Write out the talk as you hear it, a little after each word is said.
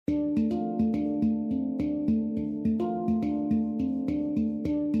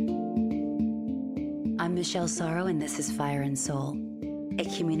Michelle Sorrow, and this is Fire and Soul, a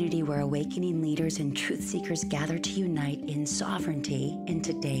community where awakening leaders and truth seekers gather to unite in sovereignty in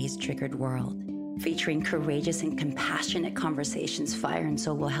today's triggered world. Featuring courageous and compassionate conversations, Fire and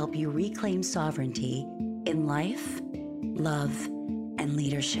Soul will help you reclaim sovereignty in life, love, and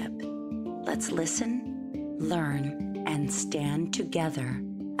leadership. Let's listen, learn, and stand together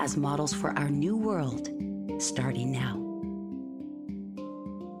as models for our new world, starting now.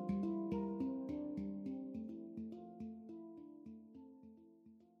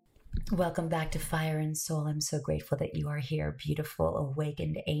 Welcome back to Fire and Soul. I'm so grateful that you are here, beautiful,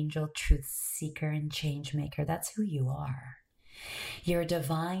 awakened angel, truth seeker, and change maker. That's who you are. You're a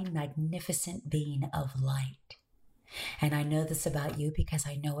divine, magnificent being of light. And I know this about you because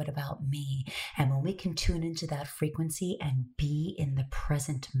I know it about me. And when we can tune into that frequency and be in the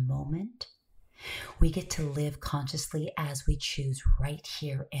present moment, we get to live consciously as we choose right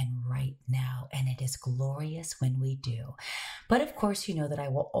here and right now. And it is glorious when we do. But of course, you know that I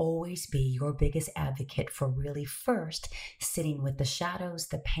will always be your biggest advocate for really first sitting with the shadows,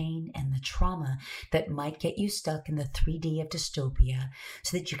 the pain, and the trauma that might get you stuck in the 3D of dystopia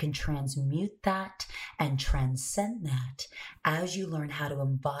so that you can transmute that and transcend that as you learn how to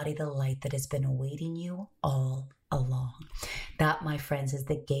embody the light that has been awaiting you all along. That, my friends, is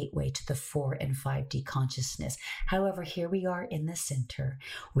the gateway to the 4 and 5D consciousness. However, here we are in the center.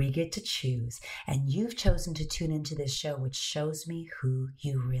 We get to choose, and you've chosen to tune into this show, which shows me who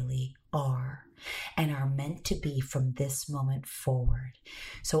you really are and are meant to be from this moment forward.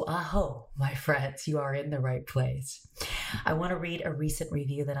 So aho, my friends, you are in the right place. I want to read a recent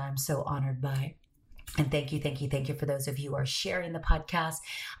review that I'm so honored by. And thank you for those of you who are sharing the podcast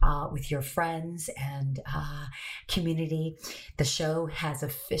with your friends and community. The show has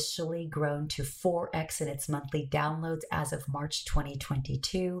officially grown to 4x in its monthly downloads as of March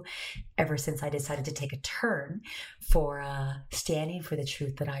 2022, ever since I decided to take a turn for standing for the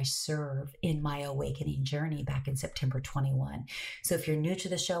truth that I serve in my awakening journey back in September 21. So if you're new to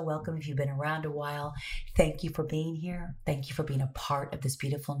the show, welcome. If you've been around a while, thank you for being here. Thank you for being a part of this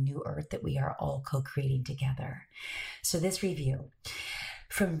beautiful new earth that we are all co-creating together. So this review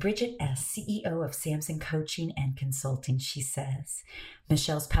from Bridget S., CEO of Samson Coaching and Consulting, she says,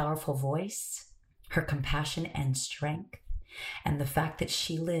 Michelle's powerful voice, her compassion and strength, and the fact that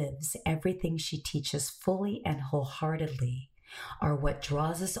she lives everything she teaches fully and wholeheartedly are what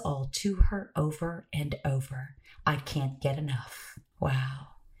draws us all to her over and over. I can't get enough. Wow.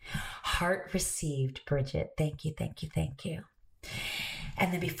 Heart received, Bridget. Thank you.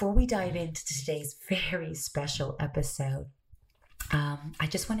 And then before we dive into today's very special episode, I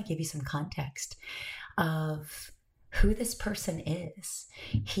just want to give you some context of who this person is.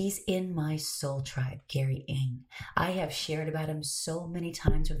 He's in my soul tribe, Gary Ng. I have shared about him so many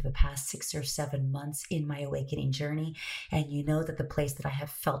times over the past 6 or 7 months in my awakening journey. And you know that the place that I have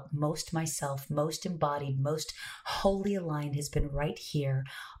felt most myself, most embodied, most wholly aligned has been right here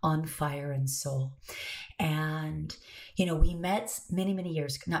on Fire and Soul. And, you know, we met many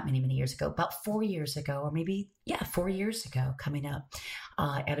years ago, about 4 years ago, or maybe, 4 years ago, coming up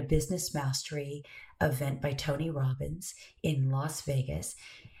at a Business Mastery event by Tony Robbins in Las Vegas.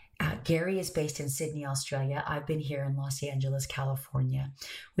 Gary is based in Sydney, Australia. I've been here in Los Angeles, California.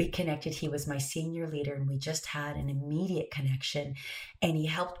 We connected. He was my senior leader, and we just had an immediate connection. And he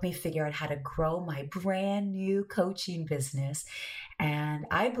helped me figure out how to grow my brand new coaching business. And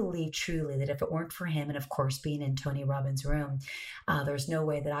I believe truly that if it weren't for him, and of course being in Tony Robbins' room, there's no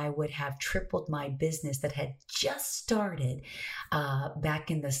way that I would have tripled my business that had just started back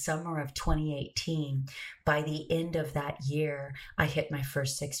in the summer of 2018. By the end of that year, I hit my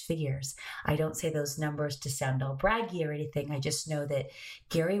first 6 figures. I don't say those numbers to sound all braggy or anything. I just know that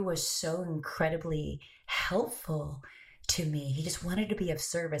Gary was so incredibly helpful to me. He just wanted to be of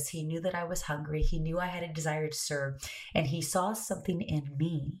service. He knew that I was hungry. He knew I had a desire to serve, and he saw something in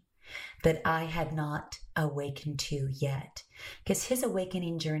me that I had not awakened to yet, because his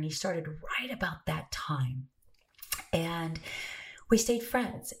awakening journey started right about that time. And we stayed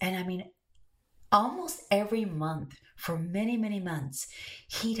friends. And I mean, almost every month for many months,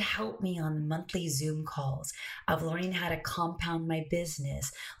 he'd help me on monthly Zoom calls of learning how to compound my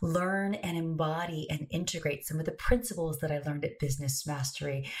business, learn and embody and integrate some of the principles that I learned at Business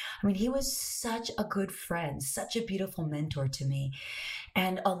Mastery. I mean, he was such a good friend, such a beautiful mentor to me.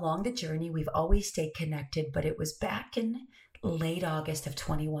 And along the journey, we've always stayed connected, but it was back in late August of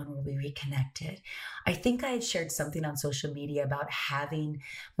 21 when we reconnected. I think I had shared something on social media about having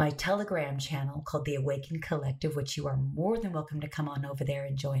my Telegram channel called The Awakened Collective, which you are more than welcome to come on over there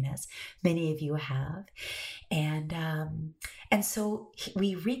and join us. Many of you have. And so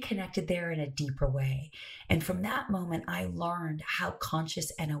we reconnected there in a deeper way. And from that moment, I learned how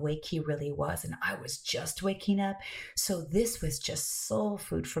conscious and awake he really was. And I was just waking up. So this was just soul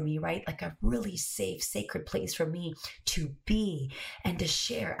food for me, right? Like a really safe, sacred place for me to be and to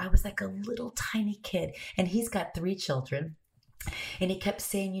share. I was like a little tiny kid, and he's got 3 children. And he kept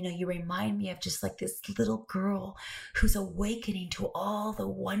saying, you remind me of just like this little girl who's awakening to all the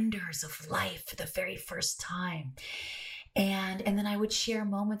wonders of life for the very first time. And then I would share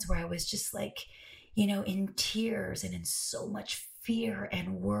moments where I was just like, in tears and in so much fear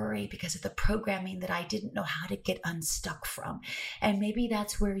and worry because of the programming that I didn't know how to get unstuck from. And maybe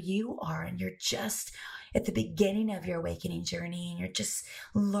that's where you are, and you're just at the beginning of your awakening journey, and you're just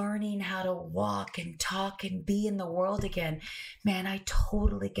learning how to walk and talk and be in the world again. Man, I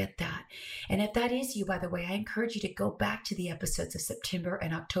totally get that. And if that is you, by the way, I encourage you to go back to the episodes of September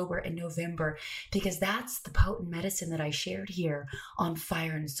and October and November, because that's the potent medicine that I shared here on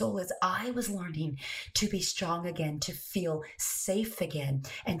Fire and Soul, as I was learning to be strong again, to feel safe again,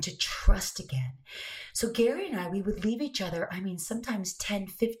 and to trust again. So Gary and I, we would leave each other, sometimes 10,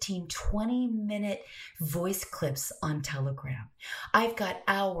 15, 20-minute voice clips on Telegram. I've got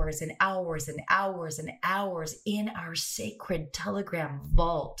hours and hours and hours and hours in our sacred Telegram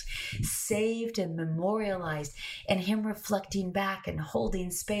vault, saved and memorialized, and him reflecting back and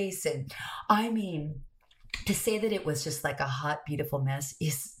holding space. And to say that it was just like a hot, beautiful mess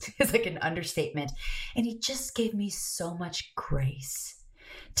is like an understatement. And he just gave me so much grace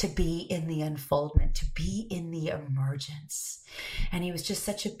to be in the unfoldment, to be in the emergence. And he was just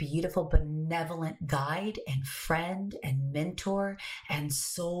such a beautiful, benevolent guide and friend and mentor and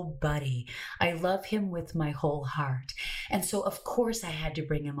soul buddy. I love him with my whole heart. And so, of course, I had to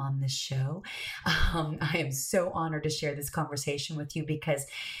bring him on this show. I am so honored to share this conversation with you, because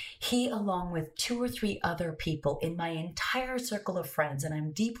he, along with 2 or 3 other people in my entire circle of friends, and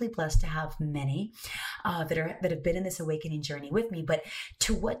I'm deeply blessed to have many that have been in this awakening journey with me, but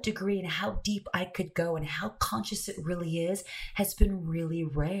to what degree and how deep I could go and how conscious it really is has been really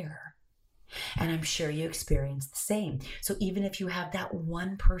rare. And I'm sure you experience the same. So even if you have that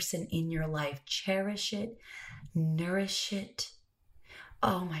one person in your life, cherish it, nourish it.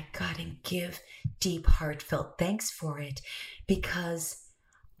 Oh my God, and give deep, heartfelt thanks for it, because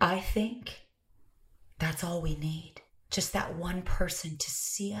I think that's all we need. Just that one person to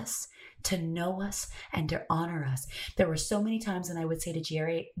see us, to know us, and to honor us. There were so many times when I would say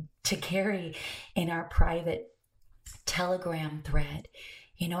to Gary in our private Telegram thread,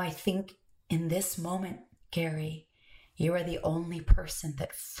 I think in this moment, Gary, you are the only person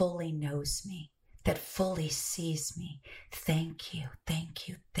that fully knows me, that fully sees me. Thank you, thank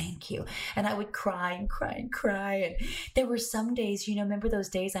you, thank you. And I would cry and cry and cry. And there were some days, remember those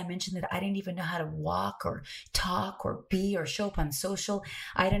days I mentioned that I didn't even know how to walk or talk or be or show up on social.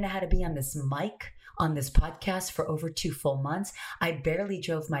 I didn't know how to be on this mic, on this podcast for over 2 full months. I barely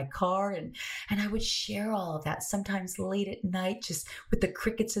drove my car, and I would share all of that, sometimes late at night, just with the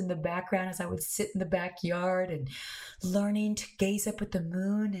crickets in the background as I would sit in the backyard and learning to gaze up at the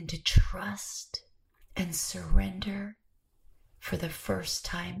moon and to trust and surrender for the first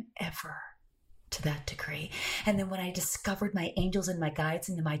time ever to that degree. And then when I discovered my angels and my guides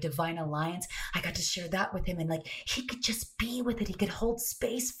and my divine alliance, I got to share that with him, and he could just be with it. He could hold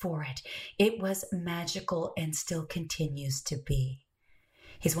space for it. It was magical and still continues to be.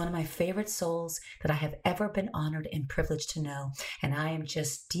 He's one of my favorite souls that I have ever been honored and privileged to know. And I am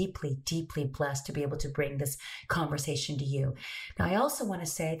just deeply, deeply blessed to be able to bring this conversation to you. Now, I also want to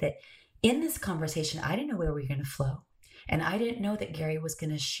say that in this conversation, I didn't know where we were going to flow. And I didn't know that Gary was going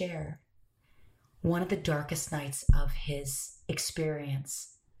to share one of the darkest nights of his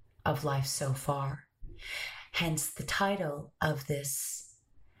experience of life so far. Hence the title of this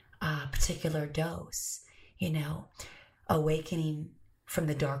particular dose, Awakening from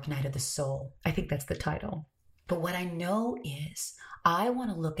the Dark Night of the Soul. I think that's the title. But what I know is I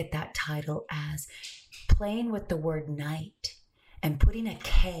want to look at that title as playing with the word night and putting a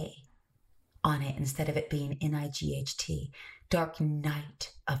K on it instead of it being N-I-G-H-T. Dark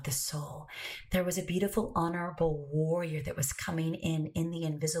night of the soul. There was a beautiful, honorable warrior that was coming in the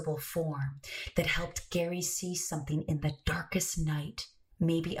invisible form that helped Gary see something in the darkest night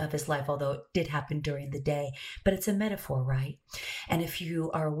maybe of his life, although it did happen during the day, but it's a metaphor, right? And if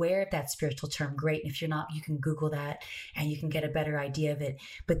you are aware of that spiritual term, great. And if you're not, you can Google that and you can get a better idea of it.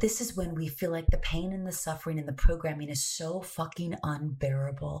 But this is when we feel like the pain and the suffering and the programming is so fucking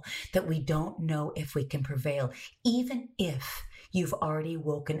unbearable that we don't know if we can prevail, even if you've already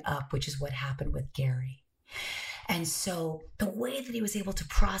woken up, which is what happened with Gary. And so the way that he was able to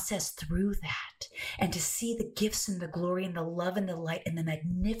process through that and to see the gifts and the glory and the love and the light and the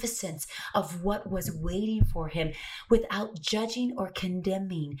magnificence of what was waiting for him without judging or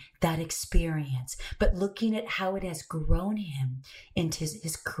condemning that experience, but looking at how it has grown him into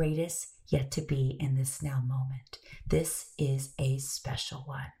his greatest yet to be in this now moment. This is a special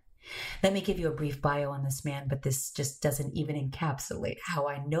one. Let me give you a brief bio on this man, but this just doesn't even encapsulate how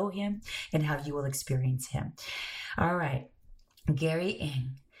I know him and how you will experience him. All right. Gary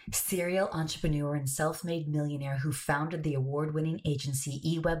Ng, serial entrepreneur and self-made millionaire who founded the award-winning agency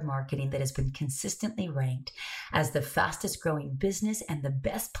eWeb Marketing that has been consistently ranked as the fastest growing business and the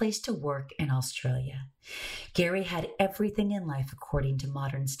best place to work in Australia. Gary had everything in life according to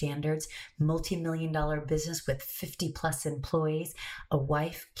modern standards: multi-million-dollar business with 50 plus employees, a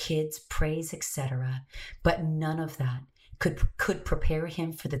wife, kids, praise, etc. But none of that could prepare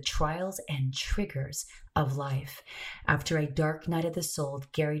him for the trials and triggers of life. After a dark night of the soul,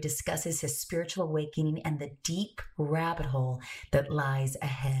 Gary discusses his spiritual awakening and the deep rabbit hole that lies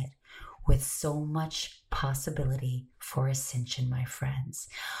ahead, with so much possibility for ascension, my friends.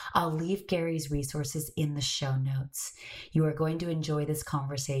 I'll leave Gary's resources in the show notes. You are going to enjoy this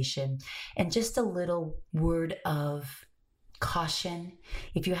conversation. And just a little word of caution: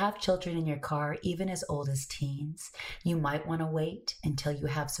 if you have children in your car, even as old as teens, you might want to wait until you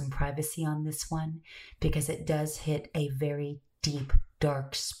have some privacy on this one, because it does hit a very deep,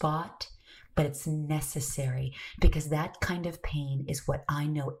 dark spot. But it's necessary, because that kind of pain is what I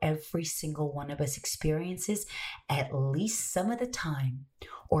know every single one of us experiences at least some of the time,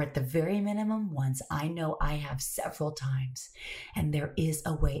 or at the very minimum once. I know I have several times, and there is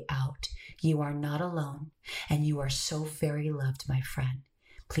a way out. You are not alone, and you are so very loved, my friend.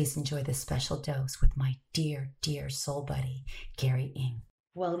 Please enjoy this special dose with my dear, dear soul buddy, Gary Ng.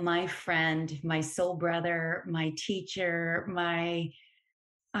 Well, my friend, my soul brother, my teacher,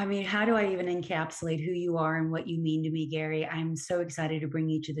 how do I even encapsulate who you are and what you mean to me, Gary? I'm so excited to bring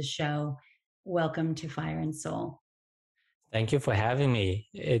you to the show. Welcome to Fire and Soul. Thank you for having me.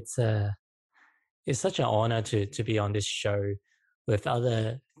 It's such an honor to be on this show with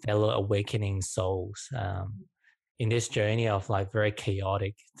other fellow awakening souls in this journey of like very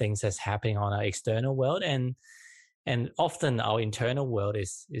chaotic things that's happening on our external world, and often our internal world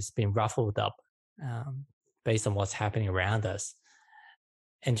is being ruffled up based on what's happening around us.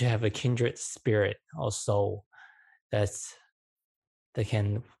 And to have a kindred spirit or soul that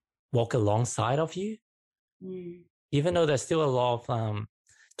can walk alongside of you, even though there's still a lot of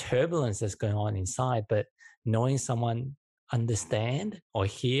turbulence that's going on inside, but knowing someone understand or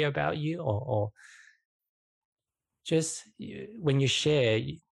hear about you, or just when you share,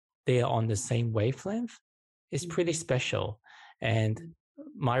 they're on the same wavelength, it's pretty special. And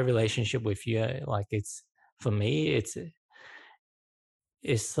my relationship with you, like for me,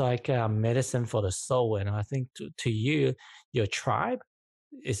 it's like medicine for the soul. And I think to you, your tribe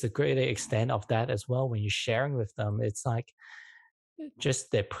is a greater extent of that as well. When you're sharing with them, it's like just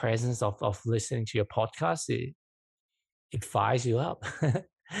the presence of listening to your podcast, it fires you up.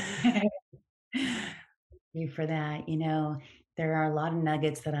 Thank you for that. There are a lot of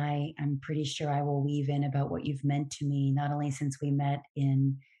nuggets that I'm pretty sure I will weave in about what you've meant to me, not only since we met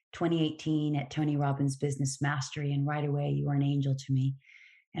in 2018 at Tony Robbins Business Mastery, and right away you were an angel to me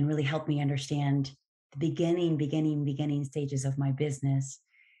and really helped me understand the beginning stages of my business.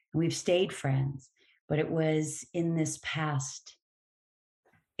 And we've stayed friends, but it was in this past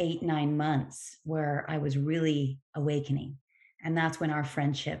 8-9 months where I was really awakening. And that's when our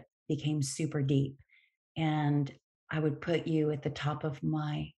friendship became super deep. And I would put you at the top of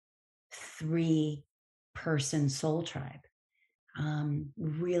my 3-person soul tribe,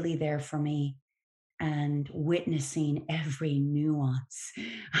 really there for me, and witnessing every nuance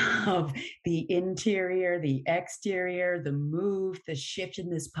of the interior, the exterior, the move, the shift in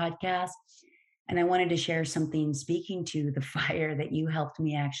this podcast. And I wanted to share something speaking to the fire that you helped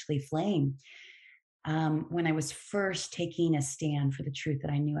me actually flame. When I was first taking a stand for the truth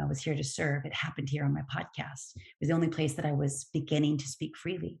that I knew I was here to serve, it happened here on my podcast. It was the only place that I was beginning to speak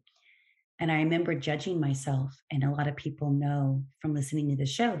freely. And I remember judging myself. And a lot of people know from listening to the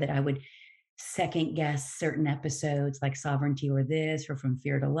show that I would second guess certain episodes, like Sovereignty or this, or From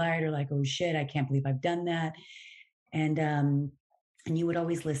Fear to Light, or like, oh shit, I can't believe I've done that. And And you would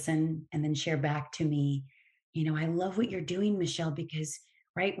always listen and then share back to me, I love what you're doing, Michelle, because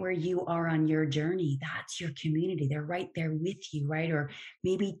right where you are on your journey, that's your community. They're right there with you, right? Or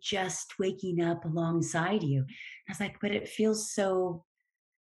maybe just waking up alongside you. I was like, but it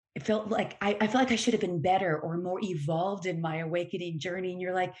felt like I felt like I should have been better or more evolved in my awakening journey. And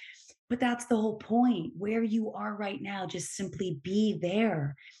you're like, but that's the whole point. Where you are right now, just simply be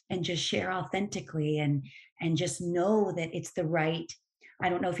there and just share authentically and just know that it's the right. I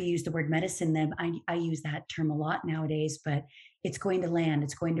don't know if you use the word medicine then. I use that term a lot nowadays, but it's going to land,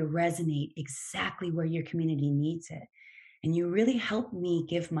 it's going to resonate exactly where your community needs it. And you really helped me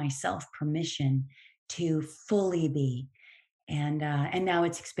give myself permission to fully be. And now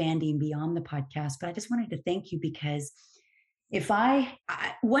it's expanding beyond the podcast. But I just wanted to thank you because if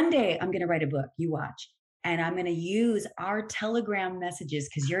one day I'm going to write a book, you watch, and I'm going to use our Telegram messages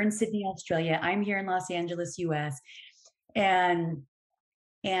because you're in Sydney, Australia, I'm here in Los Angeles, US, and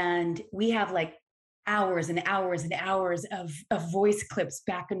we have like hours and hours and hours of voice clips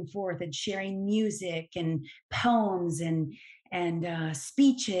back and forth and sharing music and poems and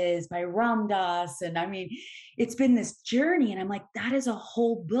speeches by Ram Dass. And I mean, it's been this journey. And I'm like, that is a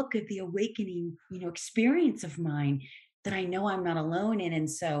whole book of the awakening, experience of mine that I know I'm not alone in. And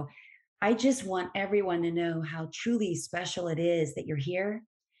so I just want everyone to know how truly special it is that you're here,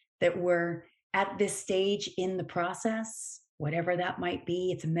 that we're at this stage in the process, whatever that might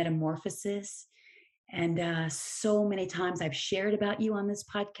be. It's a metamorphosis. And so many times I've shared about you on this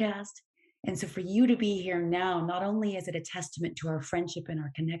podcast. And so for you to be here now, not only is it a testament to our friendship and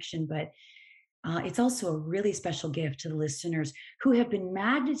our connection, but it's also a really special gift to the listeners who have been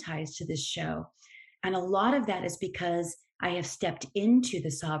magnetized to this show. And a lot of that is because I have stepped into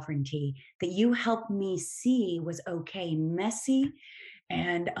the sovereignty that you helped me see was okay, messy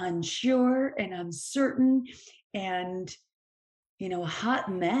and unsure and uncertain and a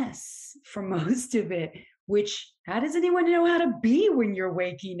hot mess for most of it, which how does anyone know how to be when you're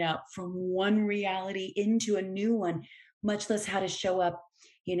waking up from one reality into a new one, much less how to show up,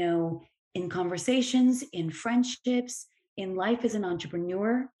 in conversations, in friendships, in life as an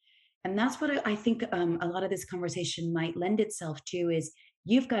entrepreneur. And that's what I think a lot of this conversation might lend itself to is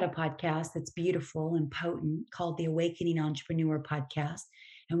you've got a podcast that's beautiful and potent called the Awakening Entrepreneur Podcast.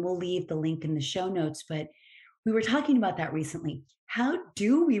 And we'll leave the link in the show notes. But we were talking about that recently. How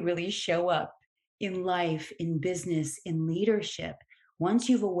do we really show up in life, in business, in leadership once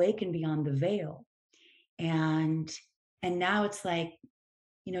you've awakened beyond the veil? And now it's like,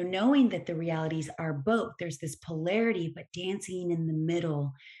 knowing that the realities are both, there's this polarity, but dancing in the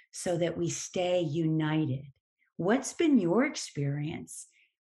middle so that we stay united. What's been your experience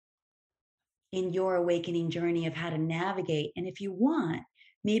in your awakening journey of how to navigate? And if you want,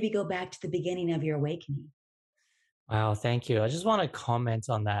 maybe go back to the beginning of your awakening. Wow, thank you. I just want to comment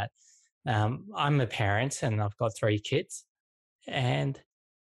on that. I'm a parent and I've got 3 kids. And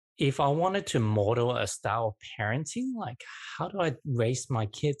if I wanted to model a style of parenting, like how do I raise my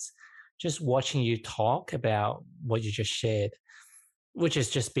kids? Just watching you talk about what you just shared, which is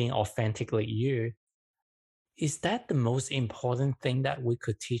just being authentically you. Is that the most important thing that we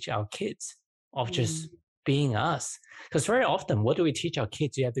could teach our kids of just being us? Because very often, what do we teach our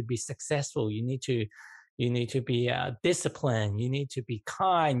kids? You have to be successful. You need to be disciplined. You need to be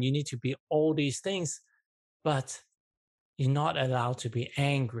kind. You need to be all these things. But you're not allowed to be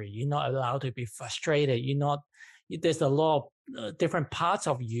angry. You're not allowed to be frustrated. There's a lot of different parts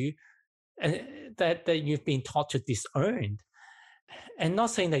of you that you've been taught to disown. And not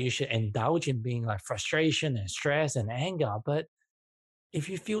saying that you should indulge in being like frustration and stress and anger, but if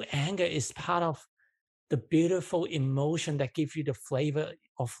you feel anger is part of the beautiful emotion that gives you the flavor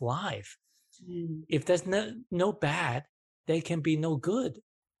of life. If there's no bad, there can be no good.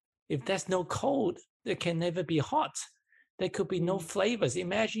 If there's no cold, there can never be hot. There could be no flavors.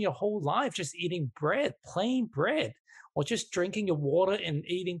 Imagine your whole life just eating bread, plain bread, or just drinking your water and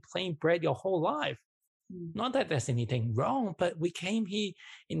eating plain bread your whole life. Not that there's anything wrong, but we came here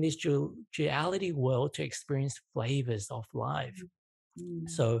in this duality world to experience flavors of life.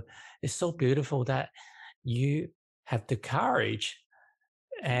 So it's so beautiful that you have the courage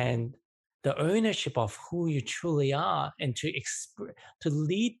and the ownership of who you truly are and to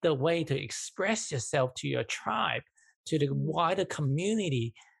lead the way, to express yourself to your tribe, to the wider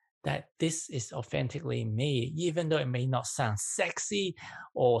community, that this is authentically me, even though it may not sound sexy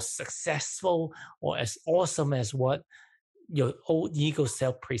or successful or as awesome as what your old ego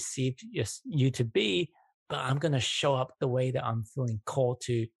self perceived you to be, but I'm going to show up the way that I'm feeling called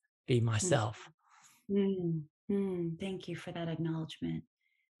to be myself. Thank you for that acknowledgement.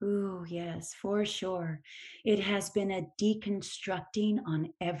 Ooh, yes, for sure. It has been a deconstructing on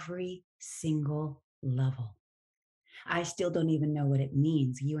every single level. I still don't even know what it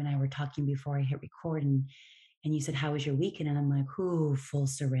means. You and I were talking before I hit record, and you said, "How was your weekend?" And I'm like, "Ooh, full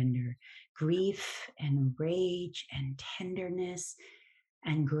surrender, grief and rage and tenderness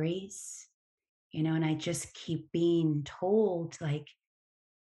and grace." And I just keep being told, like,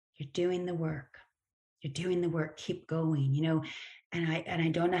 "You're doing the work. You're doing the work. Keep going." And I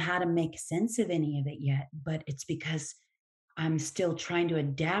don't know how to make sense of any of it yet, but it's because I'm still trying to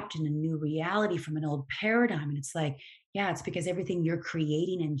adapt in a new reality from an old paradigm. And it's like, yeah, it's because everything you're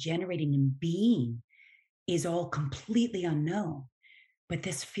creating and generating and being is all completely unknown. But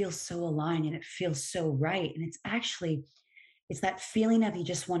this feels so aligned and it feels so right. And it's that feeling of you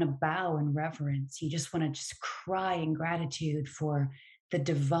just want to bow in reverence. You just want to just cry in gratitude for the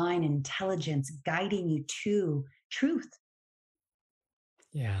divine intelligence guiding you to truth.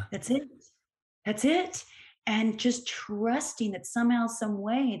 Yeah. That's it. That's it. And just trusting that somehow, some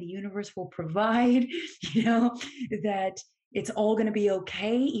way, the universe will provide, you know, that it's all going to be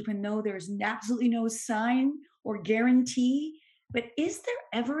okay, even though there's absolutely no sign or guarantee. But is there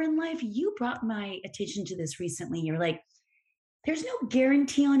ever in life, you brought my attention to this recently? You're like, there's no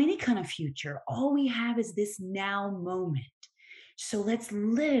guarantee on any kind of future. All we have is this now moment. So let's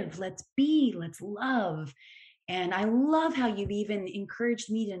live, let's be, let's love. And I love how you've even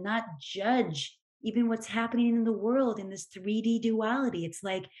encouraged me to not judge even what's happening in the world in this 3D duality. It's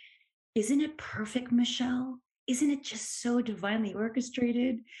like, isn't it perfect, Michelle? Isn't it just so divinely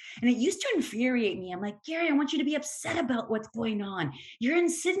orchestrated? And it used to infuriate me. I'm like, Gary, I want you to be upset about what's going on. You're in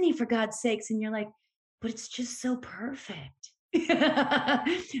Sydney, for God's sakes. And you're like, but it's just so perfect. And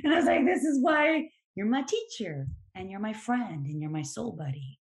I was like, this is why you're my teacher and you're my friend and you're my soul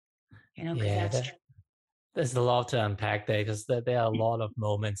buddy, because Yeah, that's true. there's a lot to unpack there because there are a lot of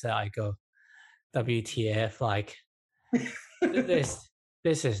moments that I go, WTF, like this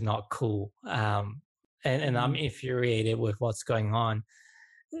this is not cool. And I'm infuriated with what's going on.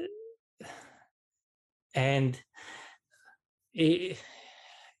 And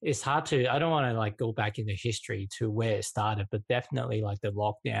it's hard to, I don't want to like go back into history to where it started, but definitely like the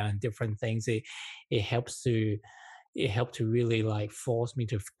lockdown and different things, it helps to it helped to really like force me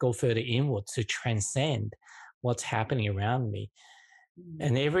to go further inward to transcend what's happening around me.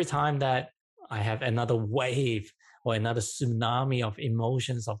 And every time that I have another wave or another tsunami of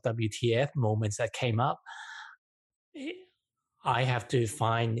emotions of WTF moments that came up, I have to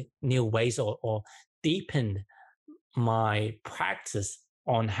find new ways or deepen my practice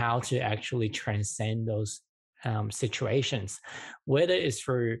on how to actually transcend those situations, whether it's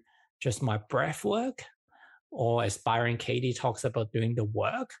through just my breath work or as Byron Katie talks about doing the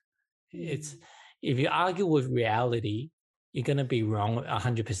work. It's if you argue with reality, you're going to be wrong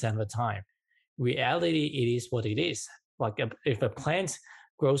 100% of the time. Reality, it is what it is. Like if a plant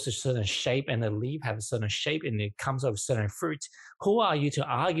grows a certain shape and the leaf have a certain shape and it comes out with certain fruit, who are you to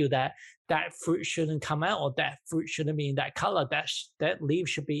argue that that fruit shouldn't come out or that fruit shouldn't be in that color? That leaf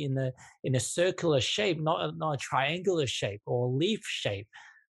should be in a circular shape, not a triangular shape or leaf shape.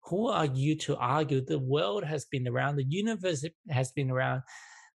 Who are you to argue? The world has been around, the universe has been around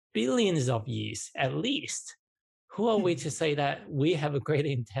billions of years at least. Who are we to say that we have a greater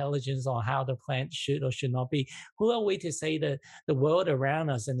intelligence on how the plant should or should not be? Who are we to say that the world around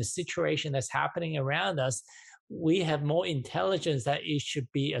us and the situation that's happening around us, we have more intelligence that it should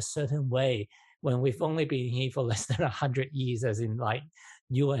be a certain way when we've only been here for less than 100 years, as in like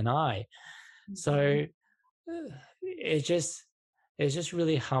you and I. So it just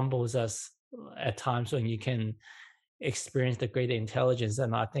really humbles us at times when you can experience the greater intelligence.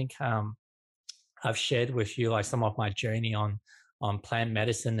 And I think I've shared with you like some of my journey on plant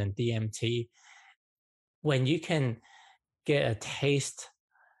medicine and DMT. When you can get a taste,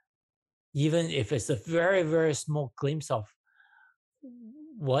 even if it's a very, very small glimpse of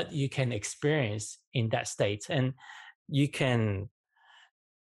what you can experience in that state, and you can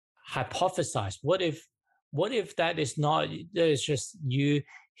hypothesize, what if that is not, that is just you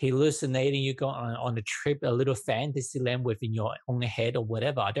hallucinating, you go on a trip, a little fantasy land within your own head or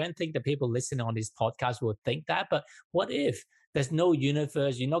whatever. I don't think the people listening on this podcast will think that, but what if there's no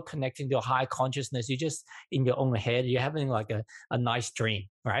universe, you're not connecting to a high consciousness, you're just in your own head, you're having like a nice dream,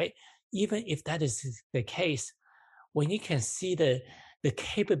 right? Even if that is the case, when you can see the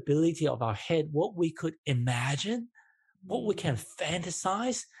capability of our head, what we could imagine, what we can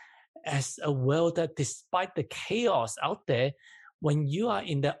fantasize as a world that despite the chaos out there, when you are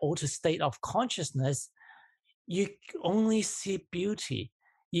in the altered state of consciousness, you only see beauty.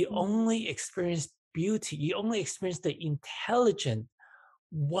 You only experience beauty. You only experience the intelligent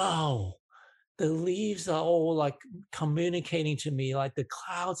wow, the leaves are all like communicating to me, like the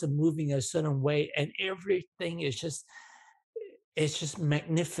clouds are moving a certain way, and everything is just, it's just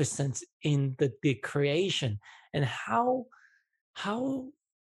magnificent in the creation. And how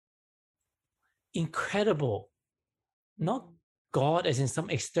incredible, not God as in some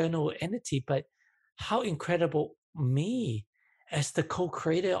external entity, but how incredible me as the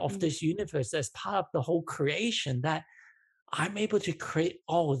co-creator of this universe, as part of the whole creation, that I'm able to create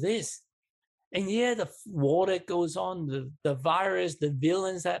all this. And yeah, the water goes on, the virus, the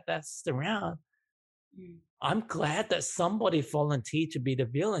villains that's around. I'm glad that somebody volunteered to be the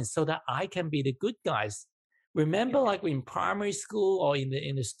villain so that I can be the good guys. Remember, like in primary school or in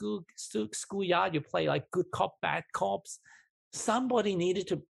the schoolyard, you play like good cop, bad cops. Somebody needed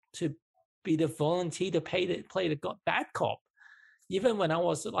to be the volunteer to play the bad cop. Even when I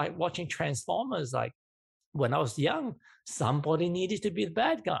was like watching Transformers, like when I was young, somebody needed to be the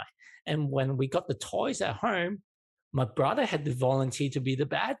bad guy. And when we got the toys at home, my brother had to volunteer to be the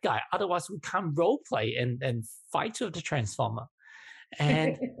bad guy. Otherwise, we can't role play and fight with the Transformer.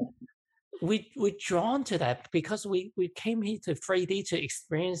 And we're drawn to that because we came here to 3D to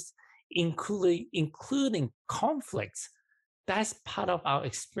experience, including conflicts. That's part of our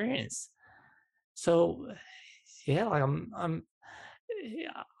experience. So yeah, like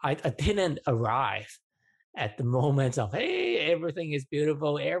I didn't arrive at the moment of, hey, everything is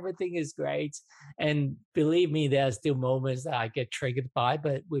beautiful, everything is great. And believe me, there are still moments that I get triggered by,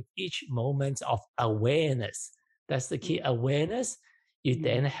 but with each moment of awareness, that's the key, awareness, you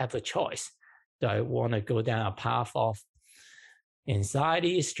then have a choice. Do I want to go down a path of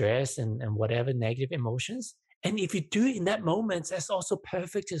anxiety, stress, and whatever negative emotions? And if you do it in that moment, that's also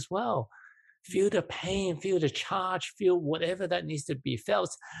perfect as well. Feel the pain, feel the charge, feel whatever that needs to be felt.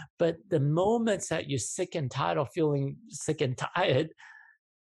 But the moments that you're sick and tired of feeling sick and tired,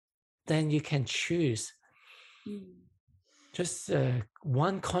 then you can choose just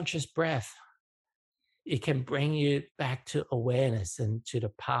one conscious breath. It can bring you back to awareness and to the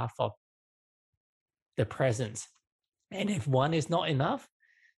path of the present. And if one is not enough,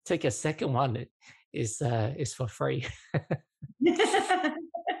 take a second one. Is for free.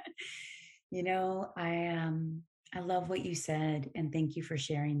 You know, I love what you said, and thank you for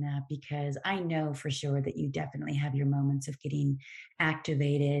sharing that, because I know for sure that you definitely have your moments of getting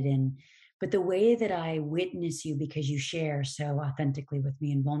activated. And but the way that I witness you, because you share so authentically with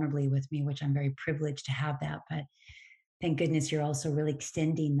me and vulnerably with me, which I'm very privileged to have that, but thank goodness you're also really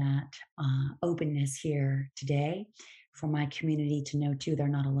extending that openness here today for my community to know too they're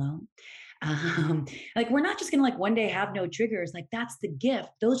not alone. Like we're not just gonna like one day have no triggers. Like that's the gift.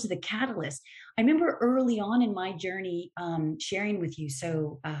 Those are the catalysts. I remember early on in my journey sharing with you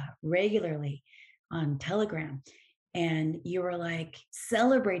so regularly on Telegram, and you were like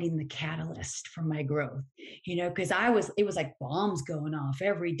celebrating the catalyst for my growth, you know, because it was like bombs going off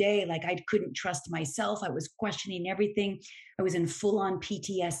every day. Like I couldn't trust myself. I was questioning everything. I was in full on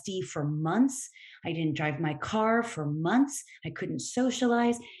PTSD for months. I didn't drive my car for months. I couldn't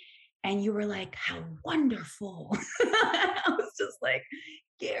socialize. And you were like, how wonderful. I was just like,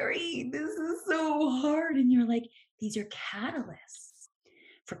 Gary, this is so hard. And you're like, these are catalysts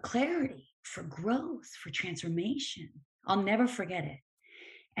for clarity, for growth, for transformation. I'll never forget it.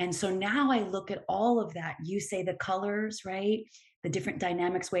 And so now I look at all of that. You say the colors, right? The different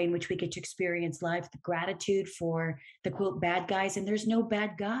dynamics, way in which we get to experience life, the gratitude for the quote bad guys. And there's no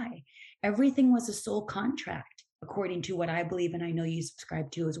bad guy. Everything was a soul contract, according to what I believe, and I know you subscribe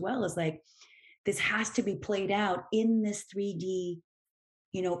to as well, is like this has to be played out in this 3D,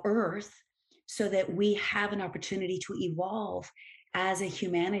 you know, earth, so that we have an opportunity to evolve as a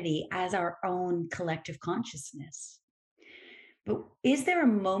humanity, as our own collective consciousness. But is there a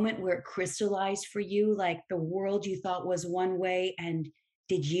moment where it crystallized for you, like the world you thought was one way, and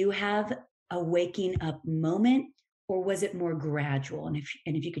did you have a waking up moment, or was it more gradual? And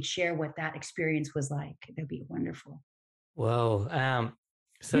if you could share what that experience was like, that'd be wonderful. Well,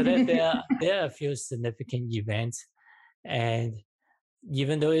 so that there are a few significant events, and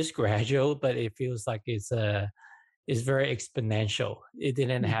even though it's gradual, but it feels like it's very exponential. It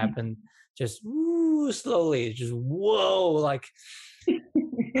didn't happen just slowly. It's just whoa, like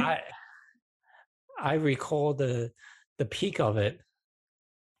I recall the peak of it.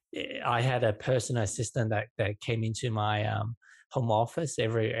 I had a personal assistant that came into my home office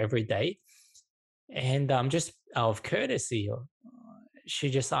every day, and just out of courtesy, she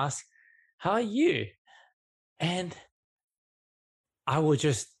just asked, "How are you?" And I would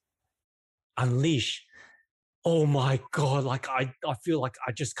just unleash, oh my God, like I feel like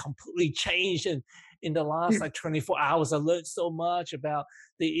I just completely changed, in the last like 24 hours, I learned so much about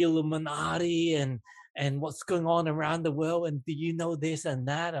the Illuminati and what's going on around the world. And do you know this and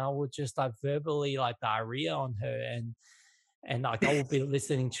that? And I would just like verbally like diarrhea on her. And like I will be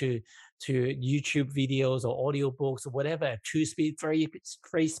listening to YouTube videos or audiobooks or whatever at 2 speed, 3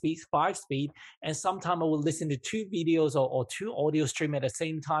 speed, 5 speed. And sometimes I will listen to 2 videos or 2 audio stream at the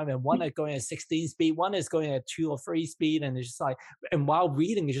same time. And one is going at 16 speed, one is going at 2 or 3 speed. And it's just like, and while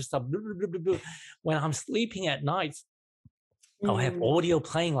reading, it's just like, blah, blah, blah, blah. When I'm sleeping at night, I'll have audio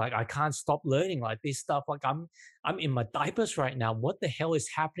playing, like I can't stop learning like this stuff. Like I'm in my diapers right now. What the hell is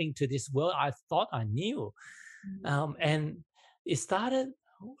happening to this world? I thought I knew. And it started,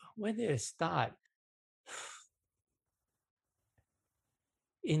 when did it start?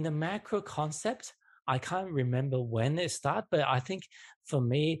 In the macro concept, I can't remember when it started, but I think for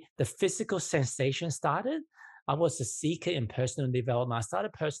me, the physical sensation started. I was a seeker in personal development. I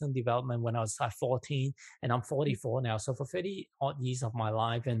started personal development when I was like 14, and I'm 44 now. So for 30 odd years of my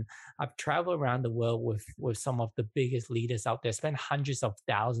life, and I've traveled around the world with some of the biggest leaders out there, spent hundreds of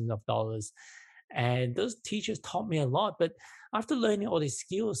thousands of dollars. And those teachers taught me a lot. But after learning all these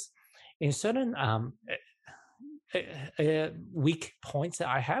skills, in certain weak points that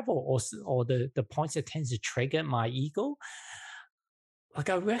I have, or the points that tends to trigger my ego, like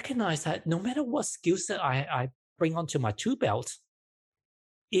I recognize that no matter what skill set I bring onto my tool belt,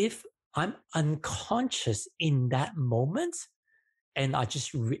 if I'm unconscious in that moment and I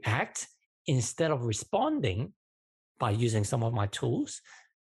just react instead of responding by using some of my tools,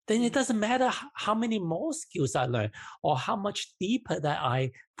 then it doesn't matter how many more skills I learn or how much deeper that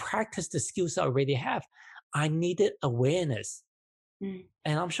I practice the skills I already have. I needed awareness. And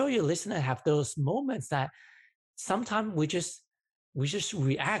I'm sure your listeners have those moments that sometimes we just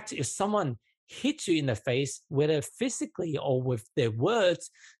react. If someone hits you in the face, whether physically or with their words,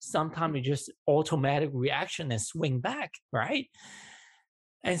 sometimes it's just automatic reaction and swing back, right?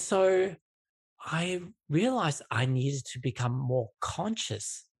 And so I realized I needed to become more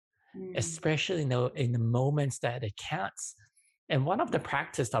conscious, especially in the moments that it counts. And one of the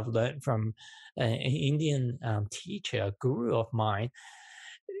practice I've learned from an Indian teacher, a guru of mine,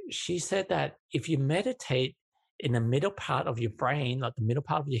 she said that if you meditate in the middle part of your brain, like the middle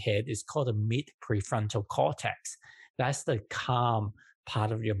part of your head, is called the mid prefrontal cortex. That's the calm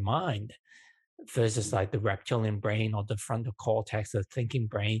part of your mind versus like the reptilian brain or the frontal cortex, the thinking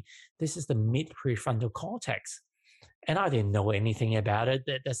brain. This is the mid prefrontal cortex. And I didn't know anything about it.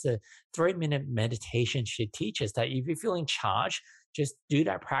 That's a 3-minute meditation she teaches, that if you're feeling charged, just do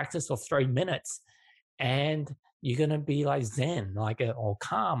that practice for 3 minutes and you're going to be like Zen, or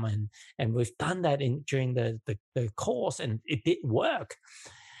calm. And we've done that during the course, and it did work.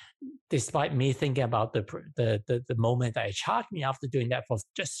 Despite me thinking about the moment that it charged me after doing that for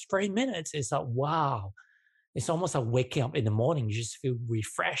just 3 minutes, it's like, wow, it's almost like waking up in the morning. You just feel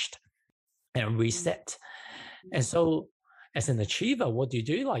refreshed and reset. And so as an achiever, what do?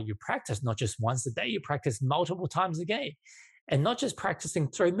 Like you practice not just once a day, you practice multiple times a day. And not just practicing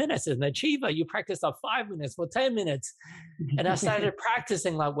 3 minutes. As an achiever, you practice like 5 minutes for 10 minutes. And I started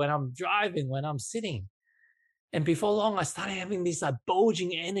practicing like when I'm driving, when I'm sitting. And before long, I started having this like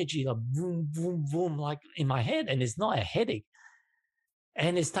bulging energy, like boom, boom, boom, like in my head. And it's not a headache.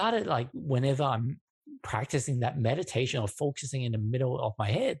 And it started like whenever I'm practicing that meditation or focusing in the middle of my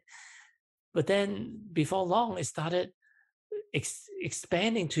head. But then before long, it started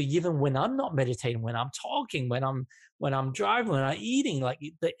expanding to even when I'm not meditating, when I'm talking, when I'm driving, when I'm eating, like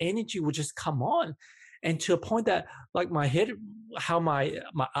the energy would just come on. And to a point that like my head, how my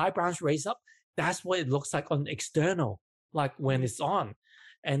eyebrows raise up, that's what it looks like on external, like when it's on.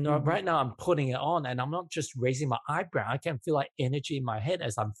 And right now I'm putting it on and I'm not just raising my eyebrow. I can feel like energy in my head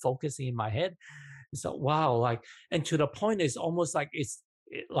as I'm focusing in my head. So, wow, like, and to the point it's almost like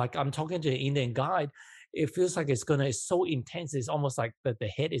like I'm talking to an Indian guide. It feels like it's so intense. It's almost like the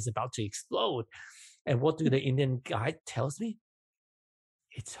head is about to explode. And what do the Indian guide tells me?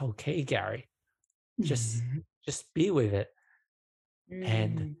 It's okay, Gary. Just be with it.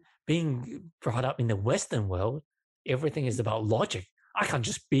 And being brought up in the Western world, everything is about logic. I can't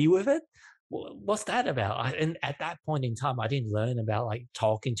just be with it. What's that about? And at that point in time, I didn't learn about like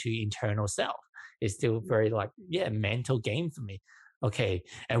talking to internal self. It's still very like, mental game for me. Okay,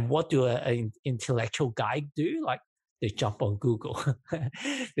 and what do an intellectual guide do? Like they jump on Google.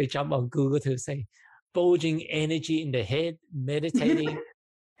 They jump on Google to say, bulging energy in the head, meditating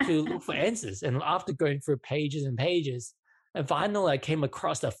to look for answers. And after going through pages and pages, and finally I came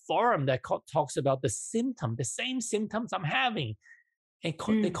across a forum that talks about the same symptoms I'm having. And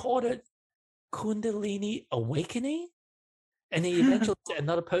they called it Kundalini awakening. And then eventually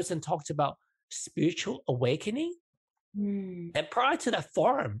another person talked about spiritual awakening. Mm. And prior to that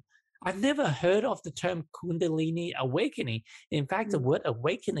forum, I've never heard of the term Kundalini awakening. In fact, the word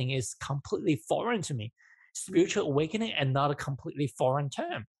awakening is completely foreign to me. Spiritual awakening, and not a completely foreign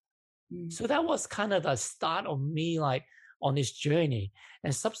term. So that was kind of the start of me like on this journey.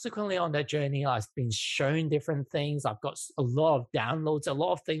 And subsequently on that journey, I've been shown different things. I've got a lot of downloads, a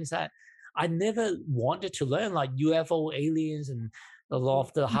lot of things that I never wanted to learn, like UFO aliens and a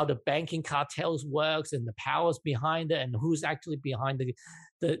lot of how the banking cartels works and the powers behind it and who's actually behind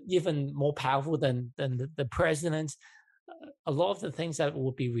the even more powerful than the presidents. A lot of the things that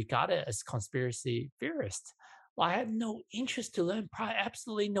would be regarded as conspiracy theorists. I had no interest to learn,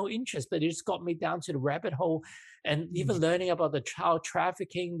 absolutely no interest, but it just got me down to the rabbit hole. And even learning about the child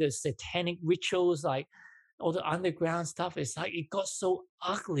trafficking, the satanic rituals, like all the underground stuff, it's like it got so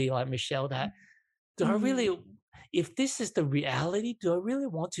ugly, like Michelle, that do I really, if this is the reality, do I really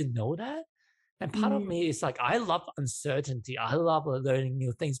want to know that? And part of me is like, I love uncertainty. I love learning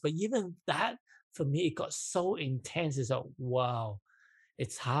new things. But even that, for me, it got so intense. It's like, wow,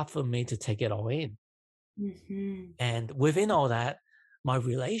 it's hard for me to take it all in. And within all that, my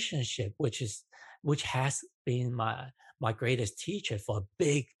relationship, which has been my greatest teacher for a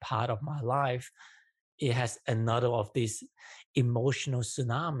big part of my life, it has another of this emotional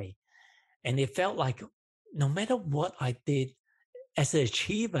tsunami. And it felt like no matter what I did as an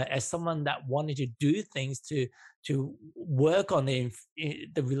achiever, as someone that wanted to do things to work on the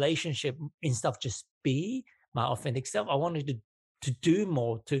relationship instead of just be my authentic self, I wanted to do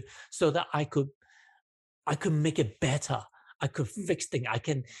more so that I could make it better. I could fix things. I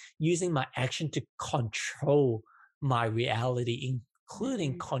can, using my action to control my reality,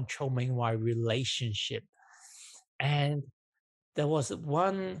 including controlling my relationship. And there was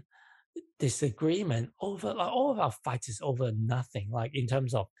one disagreement over, like, all of our fights is over nothing, like in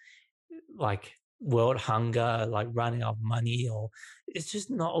terms of like world hunger, like running out of money, or it's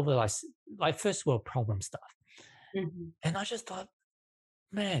just not over like first world problem stuff. And I just thought,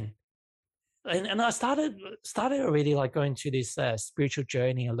 man, and I started already like going to this spiritual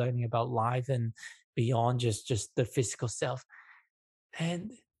journey and learning about life and beyond just the physical self.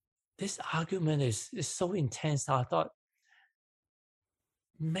 And this argument is so intense that I thought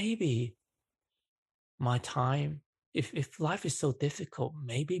maybe my time, if life is so difficult,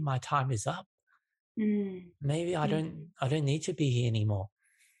 maybe my time is up. Maybe I don't need to be here anymore.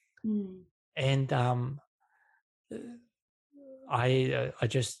 And I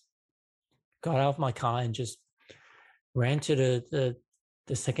just got out of my car and just ran to the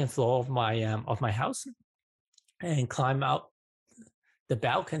second floor of my house and climbed out the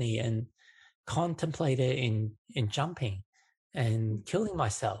balcony and contemplated in jumping and killing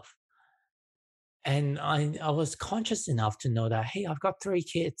myself. And I was conscious enough to know that, hey, I've got 3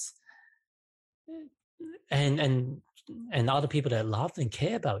 kids and other people that love and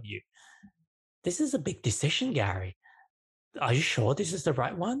care about you. This is a big decision, Gary. Are you sure this is the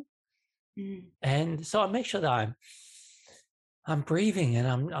right one? And so I make sure that I'm breathing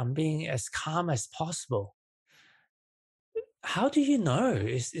and I'm being as calm as possible. How do you know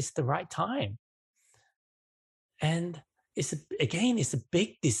it's the right time? And it's a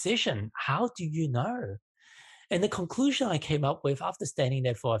big decision. How do you know? And the conclusion I came up with after standing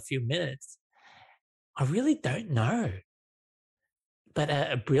there for a few minutes, I really don't know. But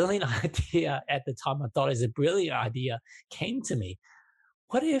a brilliant idea at the time, I thought it was a brilliant idea, came to me.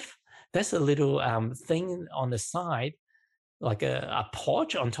 What if there's a little thing on the side, like a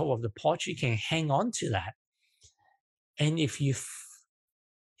porch on top of the porch, you can hang on to that. And if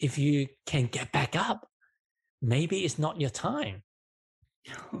you can get back up, maybe it's not your time.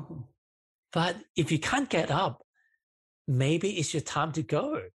 But if you can't get up, maybe it's your time to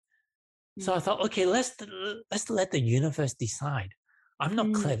go. So I thought, okay, let's let the universe decide. I'm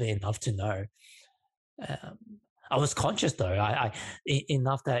not clever enough to know. I was conscious though, I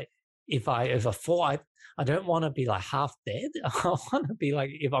enough that if I fall, I don't want to be like half dead. I want to be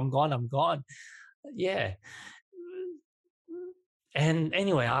like, if I'm gone, I'm gone. Yeah. And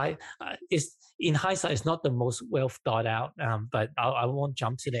anyway, it's in hindsight, it's not the most well thought out, but I won't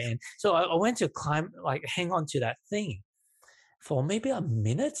jump to the end. So I went to climb, like hang on to that thing for maybe a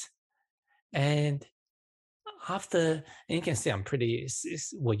minute. And after, and you can see I'm pretty,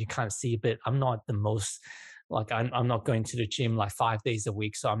 well, you can't see, but I'm not the most, like I'm not going to the gym like 5 days a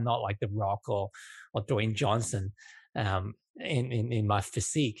week. So I'm not like The Rock or Dwayne Johnson in my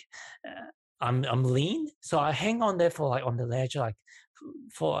physique. I'm lean, so I hang on there for like on the ledge, like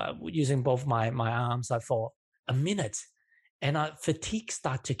for using both my arms, like for a minute, and fatigue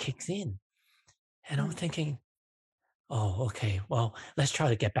start to kick in, and I'm thinking, oh, okay, well, let's try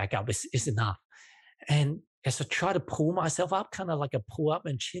to get back up. It's enough. And as I try to pull myself up, kind of like a pull up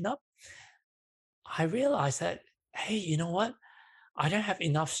and chin up, I realized that, hey, you know what? I don't have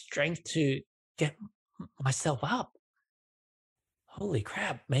enough strength to get myself up. Holy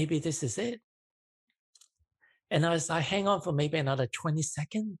crap, maybe this is it. And as I hang on for maybe another 20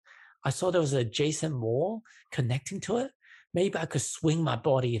 seconds, I saw there was an adjacent wall connecting to it. Maybe I could swing my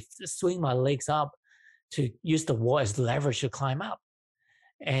body, swing my legs up to use the wall as leverage to climb up.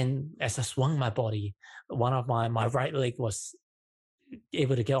 And as I swung my body, one of my right leg was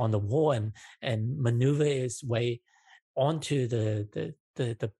able to get on the wall and maneuver its way onto the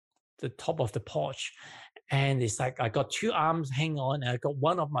top of the porch. And it's like I got two arms hanging on, and I got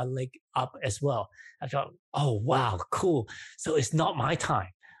one of my leg up as well. I thought, oh wow, cool. So it's not my time.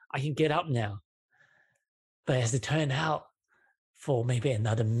 I can get up now. But as it turned out, for maybe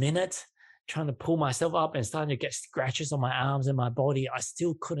another minute, trying to pull myself up and starting to get scratches on my arms and my body, I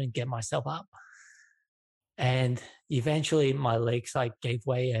still couldn't get myself up. And eventually my legs like gave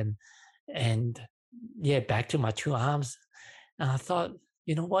way and back to my two arms. And I thought,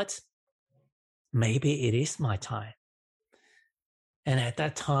 you know what? Maybe it is my time. And at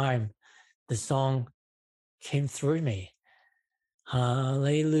that time, the song came through me.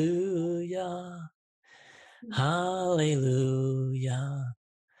 Hallelujah, hallelujah,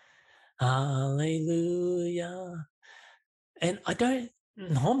 hallelujah. And I don't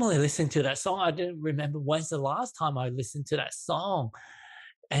normally listen to that song. I didn't remember when's the last time I listened to that song.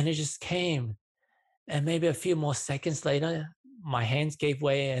 And it just came. And maybe a few more seconds later, my hands gave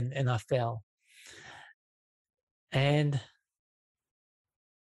way and I fell. And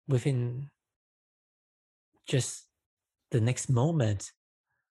within just the next moment,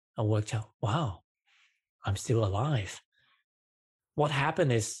 I worked out, wow, I'm still alive. What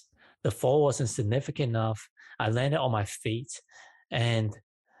happened is the fall wasn't significant enough. I landed on my feet and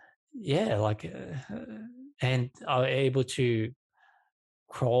and I was able to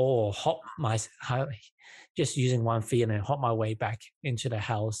crawl or hop just using one feet and then hop my way back into the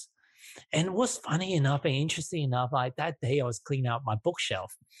house. And what's funny enough and interesting enough, like that day I was cleaning out my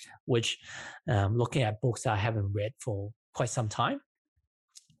bookshelf, which looking at books I haven't read for quite some time.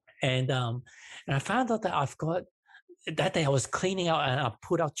 And I found out that I've got, that day I was cleaning out and I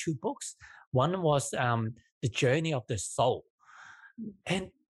put out two books. One was The Journey of the Soul. And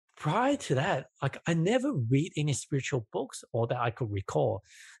prior to that, like I never read any spiritual books or that I could recall.